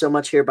Reds so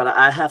much here, but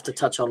I have to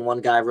touch on one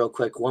guy real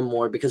quick, one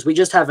more, because we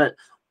just haven't,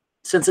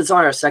 since it's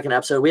on our second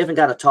episode, we haven't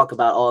got to talk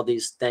about all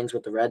these things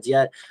with the Reds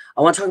yet.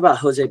 I want to talk about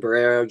Jose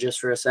Barrero just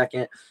for a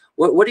second.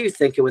 What are you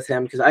thinking with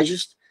him?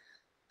 Because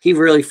he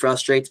really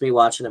frustrates me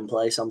watching him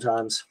play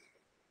sometimes.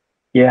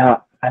 Yeah,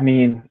 I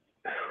mean,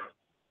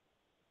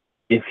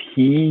 if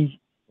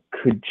he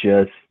could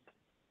just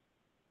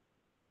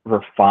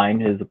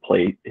refine his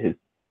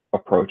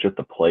approach at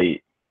the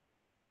plate,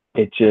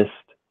 it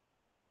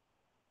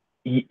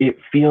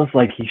feels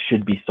like he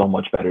should be so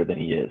much better than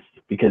he is,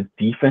 because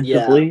Yeah.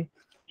 defensively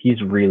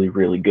he's really,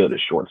 really good at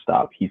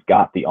shortstop. He's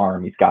got the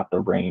arm, he's got the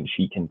range,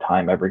 he can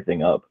time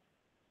everything up,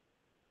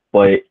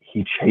 but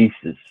he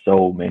chases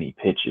so many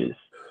pitches.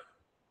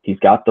 He's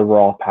got the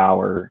raw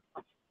power.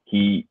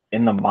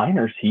 In the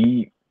minors,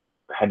 he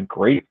had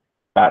great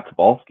bat to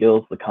ball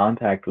skills. The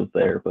contact was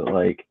there, but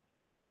like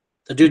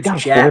The dude's got a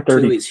jacked too.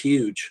 430. He's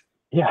huge.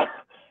 Yeah,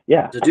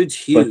 yeah. The dude's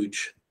But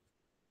huge.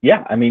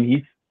 yeah, I mean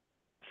he's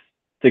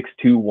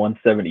 6'2",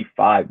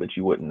 175, but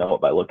you wouldn't know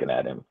it by looking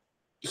at him.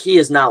 He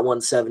is not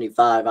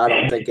 175, I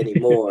don't think,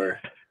 anymore.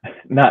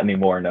 Not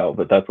anymore, no,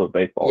 but that's what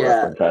Baseball Yeah,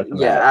 Reference has him at.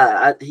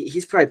 yeah.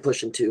 He's probably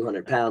pushing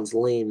 200 pounds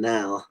lean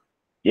now.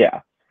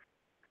 Yeah,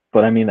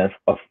 but I mean that's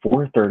a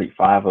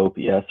 435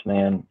 OPS,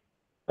 man.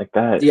 Like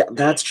that. Yeah,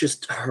 that's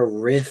just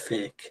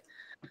horrific.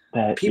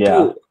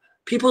 Yeah.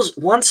 People's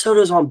Juan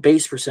Soto's on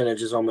base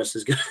percentage is almost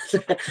as good,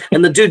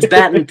 and the dude's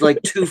batting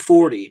like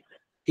 240.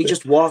 He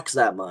just walks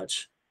that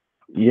much.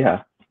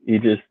 Yeah, he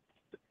just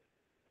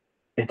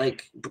it's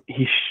Like,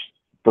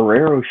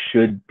 Barrero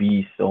should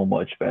be so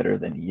much better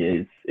than he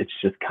is. It's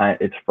just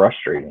it's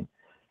frustrating.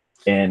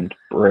 And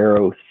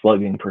Barrero's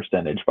slugging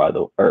percentage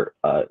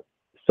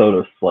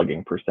Soto's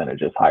slugging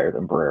percentage is higher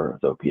than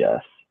Barrero's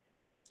OPS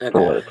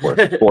for what it's worth.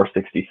 okay.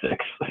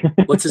 466.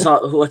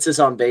 What's his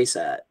on base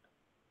at?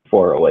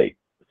 408.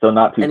 So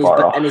not too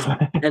far off.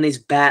 and he's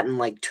batting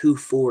like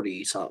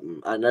 240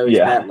 something. I know he's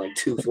Yeah. batting like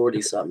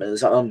 240 something.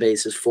 His on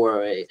base is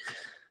 408.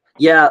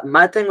 Yeah,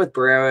 my thing with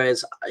Barrero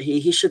is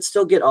he should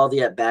still get all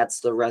the at bats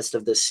the rest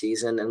of this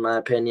season, in my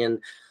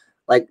opinion.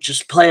 Like,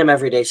 just play him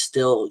every day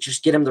still.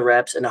 Just get him the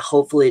reps, and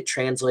hopefully it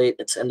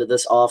translates into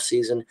this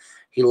offseason.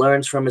 He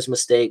learns from his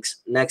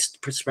mistakes.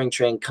 Next spring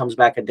training comes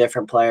back a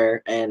different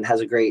player and has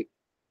a great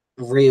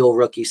real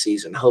rookie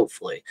season,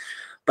 hopefully.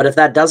 But if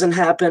that doesn't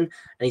happen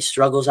and he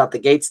struggles out the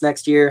gates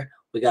next year,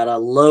 we got a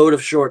load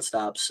of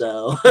shortstops.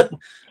 So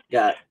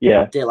got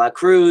De La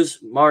Cruz,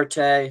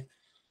 Marte,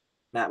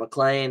 Matt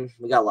McClain.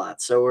 We got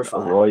lots, so we're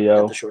fine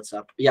Arroyo at the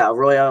shortstop. Yeah,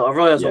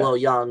 Arroyo's a little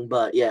young,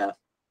 but yeah.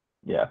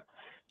 Yeah.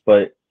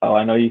 But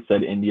I know you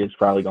said India's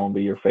probably going to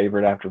be your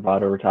favorite after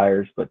Votto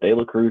retires, but De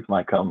La Cruz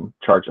might come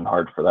charging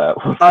hard for that.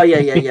 Oh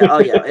yeah. Oh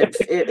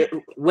yeah.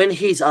 When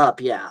he's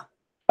up, yeah.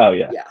 Oh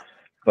yeah. Yeah.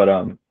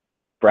 But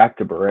back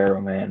to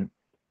Barrero, man.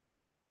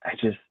 I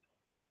just,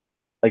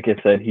 like I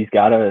said, he's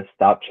got to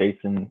stop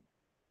chasing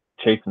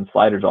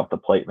sliders off the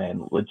plate,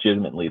 man.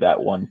 Legitimately, that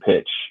one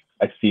pitch,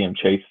 I see him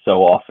chase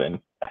so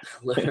often.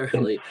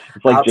 Literally,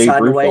 it's like outside Jay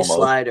Bruce away almost.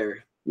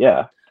 Slider.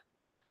 Yeah,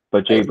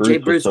 but Jay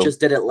Bruce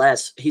just did it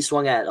less. He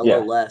swung at a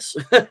little less.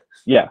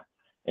 Yeah,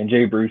 and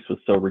Jay Bruce was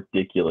so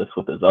ridiculous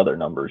with his other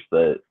numbers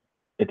that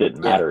it didn't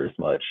matter as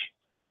much.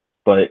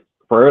 But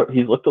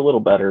he's looked a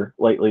little better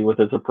lately with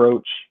his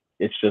approach.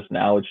 It's just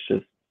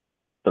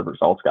the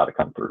results got to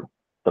come through.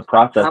 The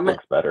process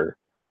looks better.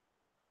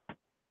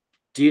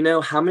 Do you know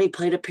how many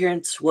plate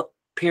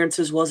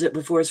appearances was it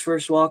before his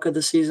first walk of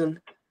the season?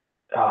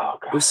 Oh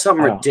God, it was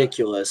something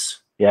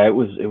ridiculous. Yeah, it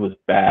was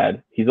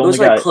bad. It was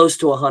like close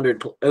to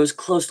 100. It was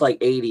close to like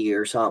 80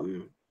 or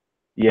something.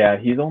 Yeah,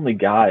 he's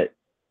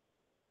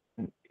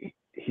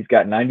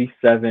got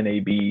 97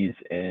 ABs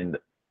and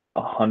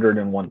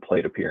 101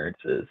 plate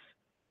appearances.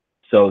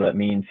 So that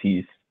means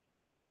he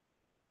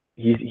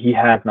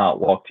has not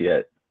walked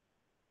yet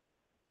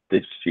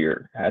this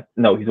year.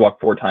 He's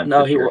walked 4 times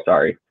this year.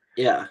 Sorry.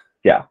 Yeah.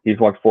 Yeah, he's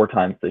walked 4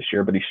 times this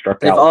year, but he struck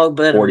They've out all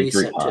been 43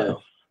 recent times. too.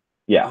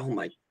 Yeah. Oh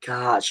my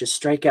gosh, his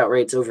strikeout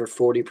rate's over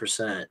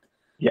 40%.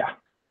 Yeah.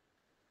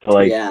 So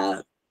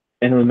and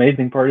the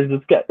amazing part is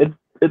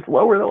it's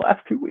lower the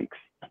last 2 weeks.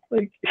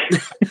 Like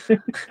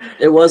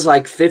it was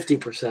like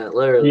 50%,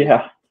 literally.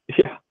 Yeah,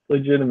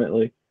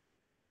 legitimately.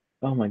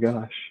 Oh my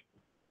gosh.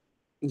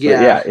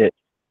 Yeah.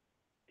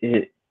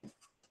 But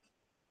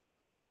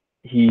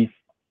he's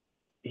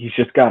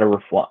just got to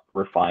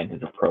refine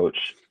his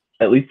approach.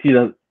 At least he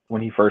does.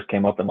 When he first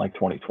came up in like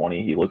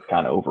 2020, he looked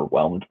kind of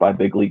overwhelmed by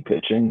big league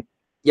pitching.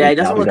 Yeah, he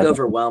doesn't look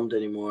overwhelmed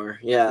anymore.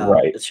 Yeah,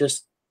 right. It's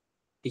just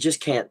he just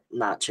can't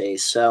not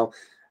chase. So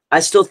I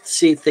still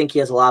think he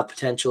has a lot of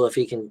potential if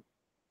he can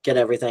get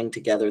everything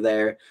together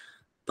there.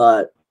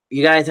 But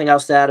you got anything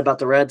else to add about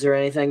the Reds or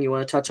anything you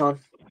want to touch on?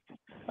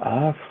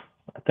 I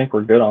think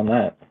we're good on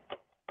that.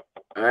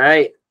 All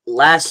right.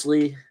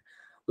 Lastly,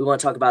 we want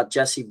to talk about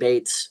Jessie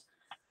Bates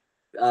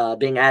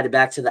being added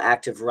back to the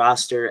active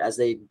roster as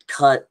they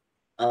cut.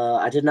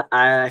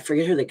 I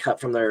forget who they cut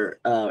from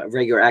their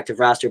regular active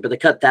roster, but they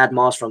cut Thad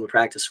Moss from the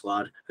practice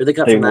squad. Who they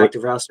cut from the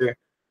active roster?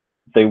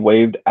 They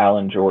waived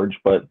Alan George,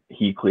 but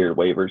he cleared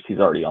waivers. He's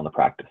already on the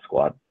practice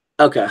squad.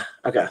 Okay.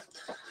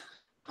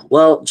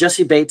 Well,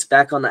 Jessie Bates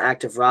back on the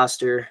active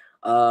roster.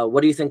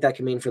 What do you think that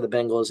can mean for the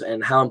Bengals,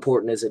 and how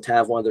important is it to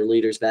have one of their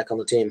leaders back on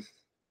the team?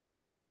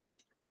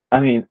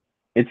 I mean,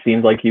 it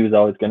seemed like he was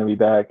always going to be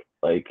back.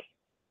 Like,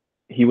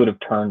 he would have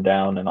turned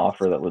down an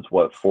offer that was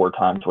 4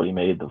 times what he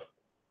made the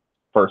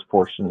first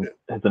portion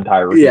his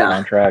entire rookie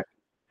contract.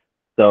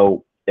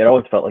 So it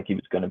always felt like he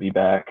was going to be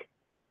back,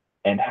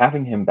 and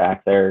having him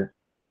back there,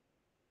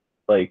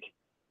 like,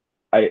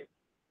 a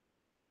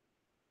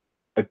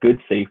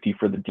good safety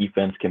for the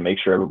defense can make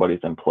sure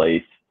everybody's in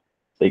place.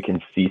 They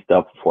can see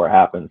stuff before it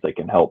happens. They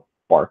can help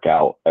bark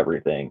out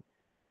everything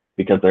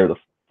because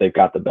they've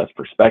got the best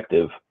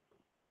perspective.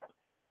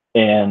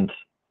 And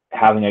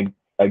having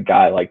a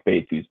guy like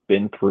Bates who's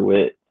been through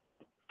it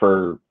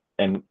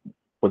and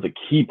was a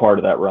key part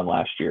of that run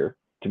last year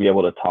to be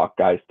able to talk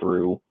guys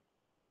through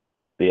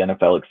the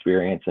NFL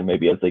experience, and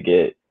maybe as they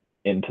get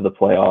into the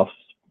playoffs,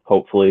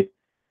 hopefully,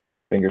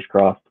 fingers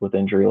crossed with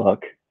injury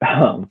luck,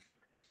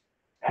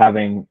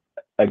 having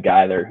a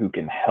guy there who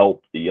can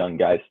help the young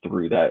guys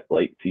through that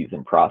late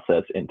season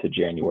process into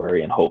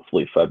January and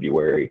hopefully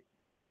February.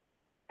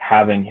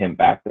 Having him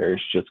back there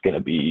is just going to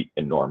be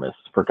enormous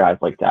for guys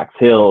like Dax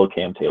Hill,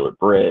 Cam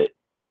Taylor-Britt,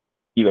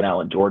 even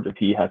Alan George if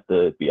he has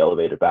to be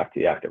elevated back to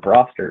the active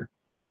roster.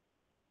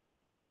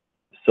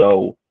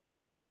 So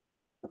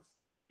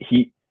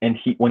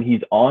when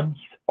he's on,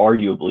 he's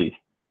arguably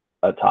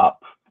a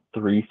top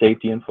 3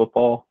 safety in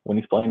football when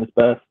he's playing his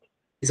best.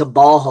 He's a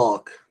ball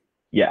hawk.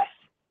 Yes.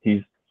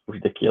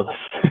 ridiculous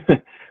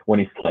when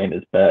he's playing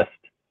his best.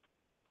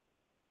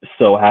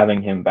 So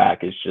having him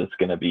back is just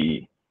going to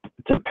be,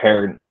 to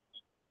pair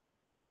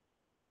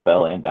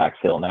Bell and Dax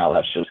Hill now,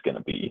 that's just going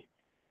to be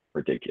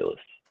ridiculous.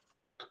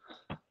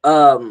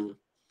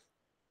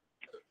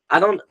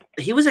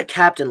 He was a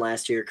captain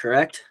last year,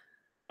 correct?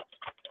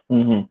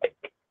 Mm-hmm.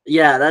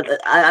 Yeah,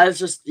 I was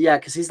just,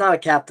 because he's not a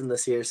captain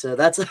this year, so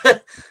that's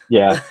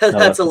yeah,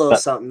 that's a little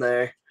something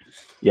there.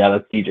 Yeah,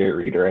 that's DJ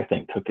Reader, I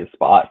think, took his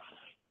spot.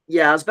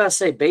 Yeah, I was about to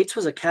say Bates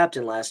was a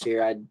captain last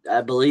year,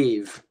 I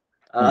believe.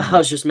 I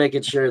was just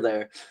making sure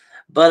there.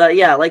 But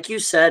yeah, like you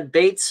said,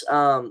 Bates,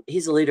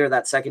 he's the leader of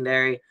that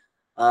secondary.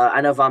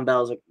 I know Von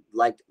Bell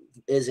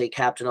is a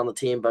captain on the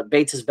team, but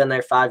Bates has been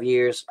there 5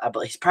 years.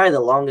 He's probably the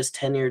longest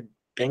tenured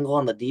Bengal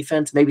on the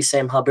defense. Maybe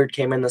Sam Hubbard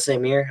came in the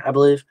same year, I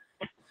believe.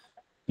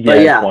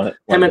 Yeah, but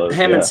him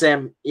and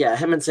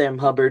Sam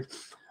Hubbard.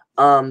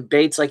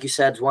 Bates, like you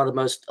said, is one of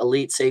the most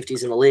elite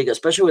safeties in the league,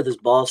 especially with his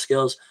ball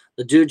skills.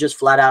 The dude just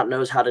flat out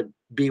knows how to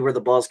be where the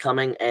ball's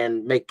coming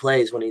and make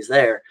plays when he's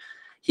there.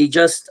 He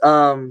just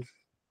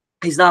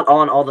he's not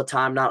on all the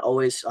time, not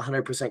always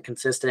 100%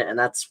 consistent, and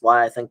that's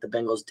why I think the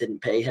Bengals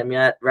didn't pay him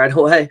yet right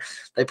away.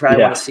 They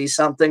probably want to see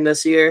something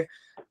this year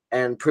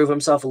and prove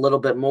himself a little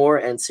bit more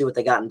and see what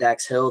they got in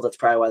Dax Hill. That's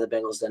probably why the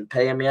Bengals didn't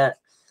pay him yet.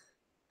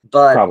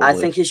 But probably. I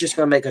think he's just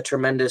going to make a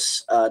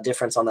tremendous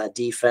difference on that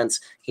defense.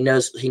 He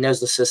knows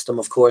the system,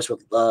 of course,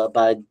 with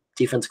by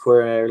defense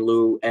coordinator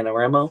Lou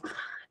Anarumo.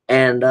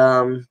 And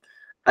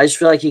I just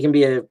feel like he can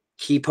be a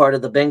key part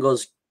of the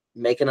Bengals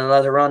making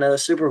another run at a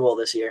Super Bowl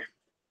this year.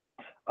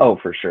 Oh,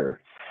 for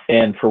sure.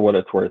 And for what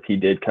it's worth, he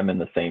did come in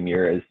the same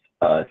year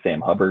as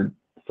Sam Hubbard.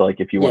 So, like,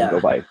 if you want to go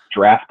by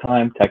draft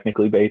time,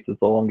 technically Bates is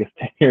the longest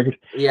tenured.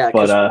 Yeah,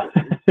 but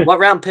what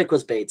round pick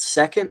was Bates?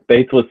 Second?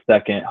 Bates was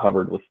second.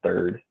 Hubbard was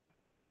third.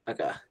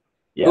 Okay.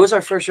 Yeah. Who was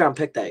our first round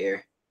pick that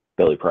year?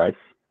 Billy Price.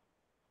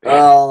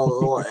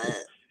 Oh.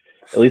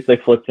 At least they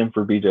flipped him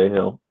for BJ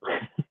Hill.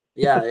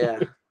 Yeah.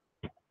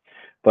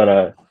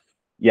 But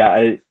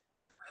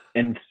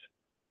and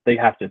they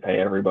have to pay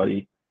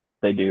everybody.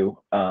 They do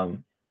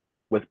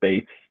with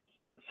Bates.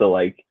 So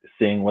like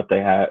seeing what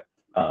they had,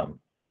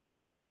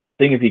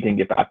 seeing if he can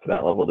get back to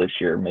that level this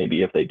year.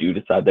 Maybe if they do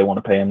decide they want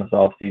to pay him this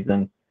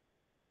offseason.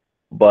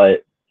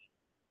 But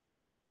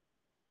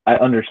I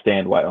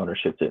understand why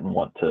ownership didn't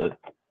want to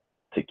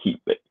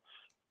keep Bates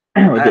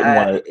or didn't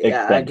want to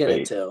extend I get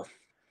Bates. it too.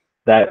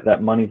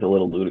 That money's a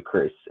little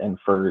ludicrous, and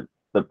for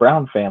the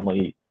Brown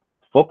family,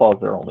 football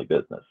is their only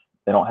business.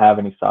 They don't have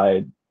any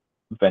side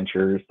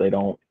ventures. They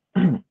don't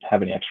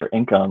have any extra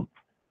income.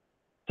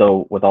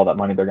 So with all that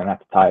money, they're going to have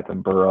to tie up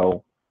in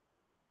Burrow.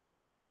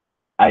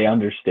 I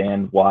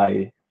understand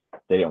why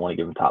they didn't want to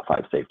give him top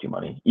 5 safety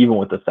money, even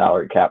with the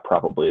salary cap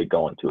probably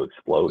going to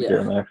explode here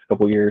in the next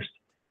couple of years.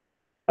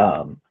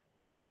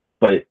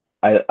 But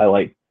I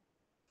like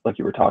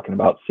you were talking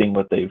about, seeing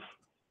what they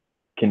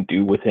can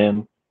do with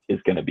him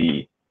is going to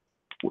be,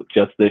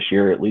 just this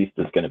year at least,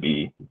 is going to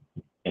be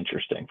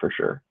interesting for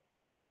sure.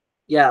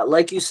 Yeah,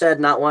 like you said,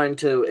 not wanting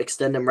to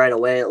extend him right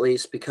away, at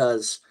least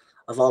because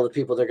of all the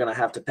people they're going to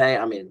have to pay.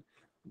 I mean,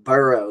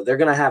 Burrow, they're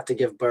going to have to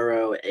give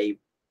Burrow a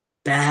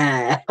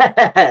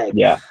bag.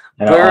 Yeah.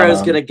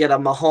 Burrow's going to get a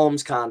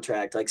Mahomes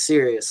contract, like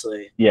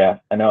seriously. Yeah,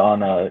 I know on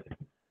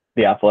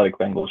the Athletic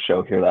Bengals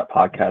show here, that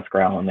podcast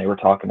ground, when they were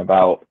talking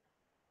about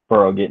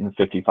Burrow getting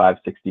 55,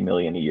 60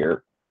 million a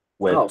year.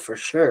 For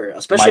sure.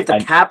 Especially if the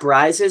cap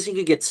rises, he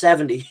could get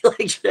 70.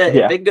 Like shit,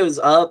 if it goes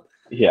up.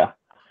 Yeah.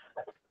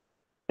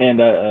 And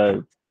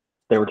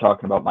they were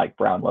talking about Mike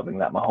Brown loving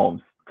that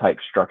Mahomes type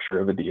structure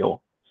of a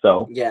deal.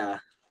 So yeah,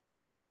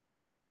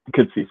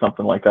 could see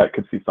something like that.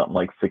 Could see something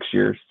like 6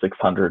 years,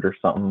 600 or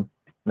something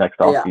next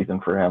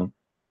offseason for him.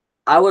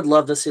 I would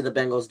love to see the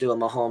Bengals do a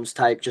Mahomes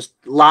type. Just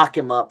lock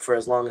him up for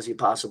as long as you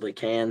possibly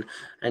can,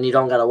 and you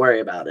don't got to worry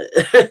about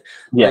it.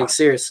 Like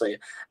seriously.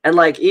 And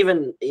like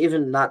even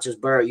not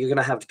just Burrow, you're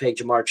gonna have to pay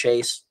Jamar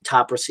Chase,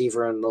 top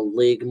receiver in the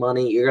league,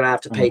 money. You're gonna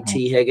have to pay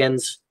T.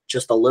 Higgins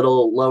just a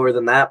little lower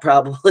than that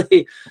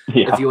probably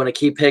if you want to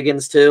keep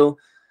Higgins too.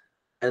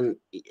 And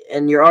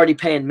you're already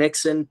paying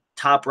Mixon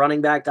top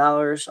running back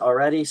dollars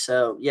already.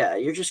 So yeah,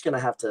 you're gonna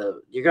have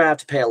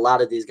to pay a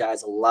lot of these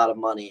guys a lot of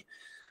money.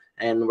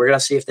 And we're going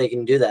to see if they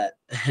can do that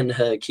and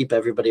keep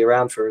everybody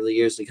around for the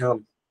years to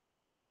come.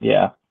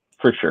 Yeah,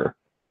 for sure.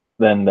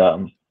 Then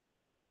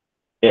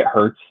it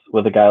hurts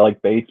with a guy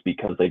like Bates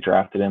because they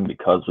drafted him,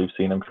 because we've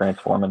seen him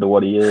transform into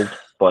what he is.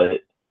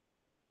 But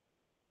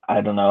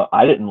I don't know.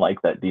 I didn't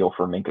like that deal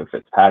for Minkah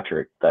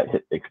Fitzpatrick, that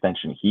hit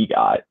extension he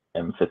got.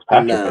 And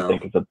Fitzpatrick, I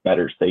think, is a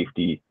better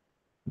safety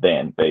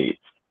than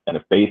Bates. And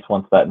if Bates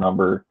wants that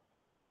number,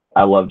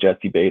 I love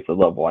Jessie Bates. I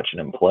love watching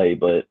him play,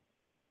 but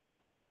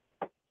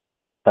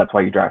that's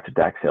why you drafted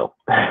Dax Hill.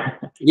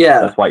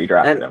 Yeah. That's why you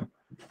drafted him.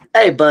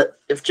 Hey, but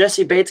if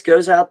Jessie Bates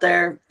goes out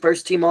there,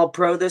 first team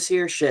All-Pro this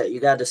year, shit, you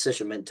got a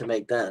decision to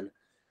make then.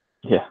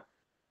 Yeah.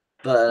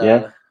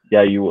 But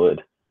yeah, you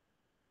would.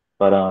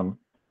 But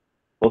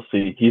we'll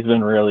see. He's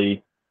been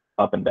really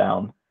up and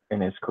down in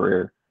his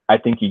career. I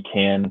think he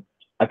can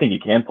I think he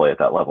can play at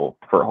that level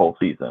for a whole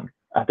season.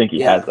 I think he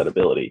Yeah. has that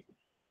ability.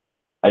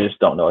 I just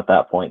don't know at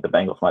that point the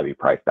Bengals might be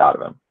priced out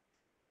of him.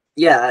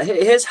 Yeah,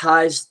 his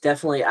highs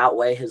definitely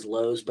outweigh his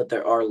lows, but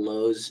there are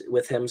lows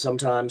with him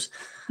sometimes.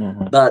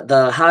 Mm-hmm. But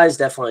the highs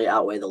definitely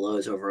outweigh the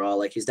lows overall.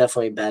 Like, he's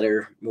definitely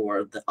better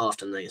more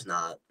often than he's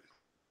not.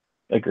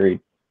 Agreed.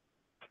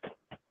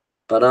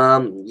 But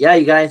yeah,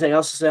 you got anything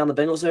else to say on the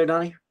Bengals there,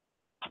 Donnie?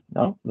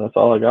 No, that's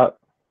all I got.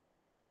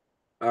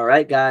 All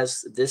right,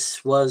 guys.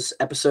 This was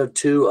episode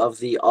 2 of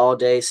the All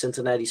Day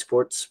Cincinnati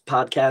Sports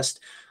Podcast.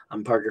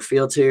 I'm Parker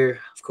Fields here,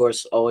 of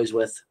course, always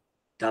with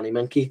Donnie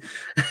Menke.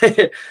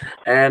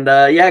 And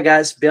yeah,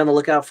 guys, be on the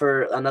lookout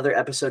for another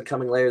episode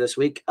coming later this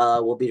week.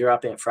 We'll be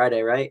dropping it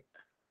Friday, right?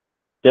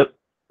 Yep.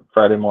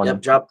 Friday morning.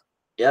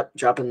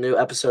 Dropping a new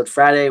episode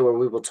Friday where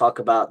we will talk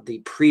about the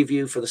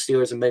preview for the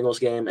Steelers and Bengals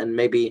game, and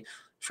maybe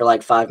for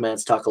like 5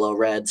 minutes talk a little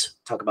Reds,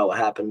 talk about what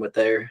happened with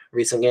their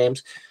recent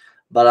games.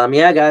 But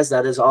yeah, guys,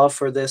 that is all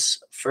for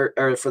this for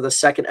the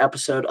second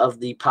episode of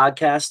the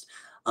podcast.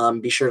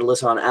 Be sure to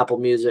listen on Apple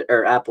Music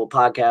or Apple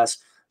Podcasts,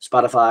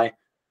 Spotify.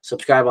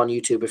 Subscribe on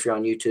YouTube if you're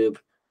on YouTube.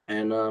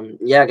 And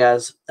yeah,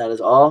 guys, that is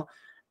all.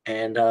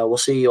 And we'll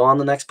see you on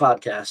the next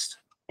podcast.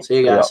 See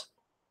you guys.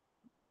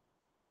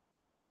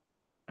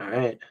 All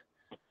right.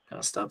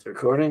 Gotta stop the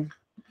recording.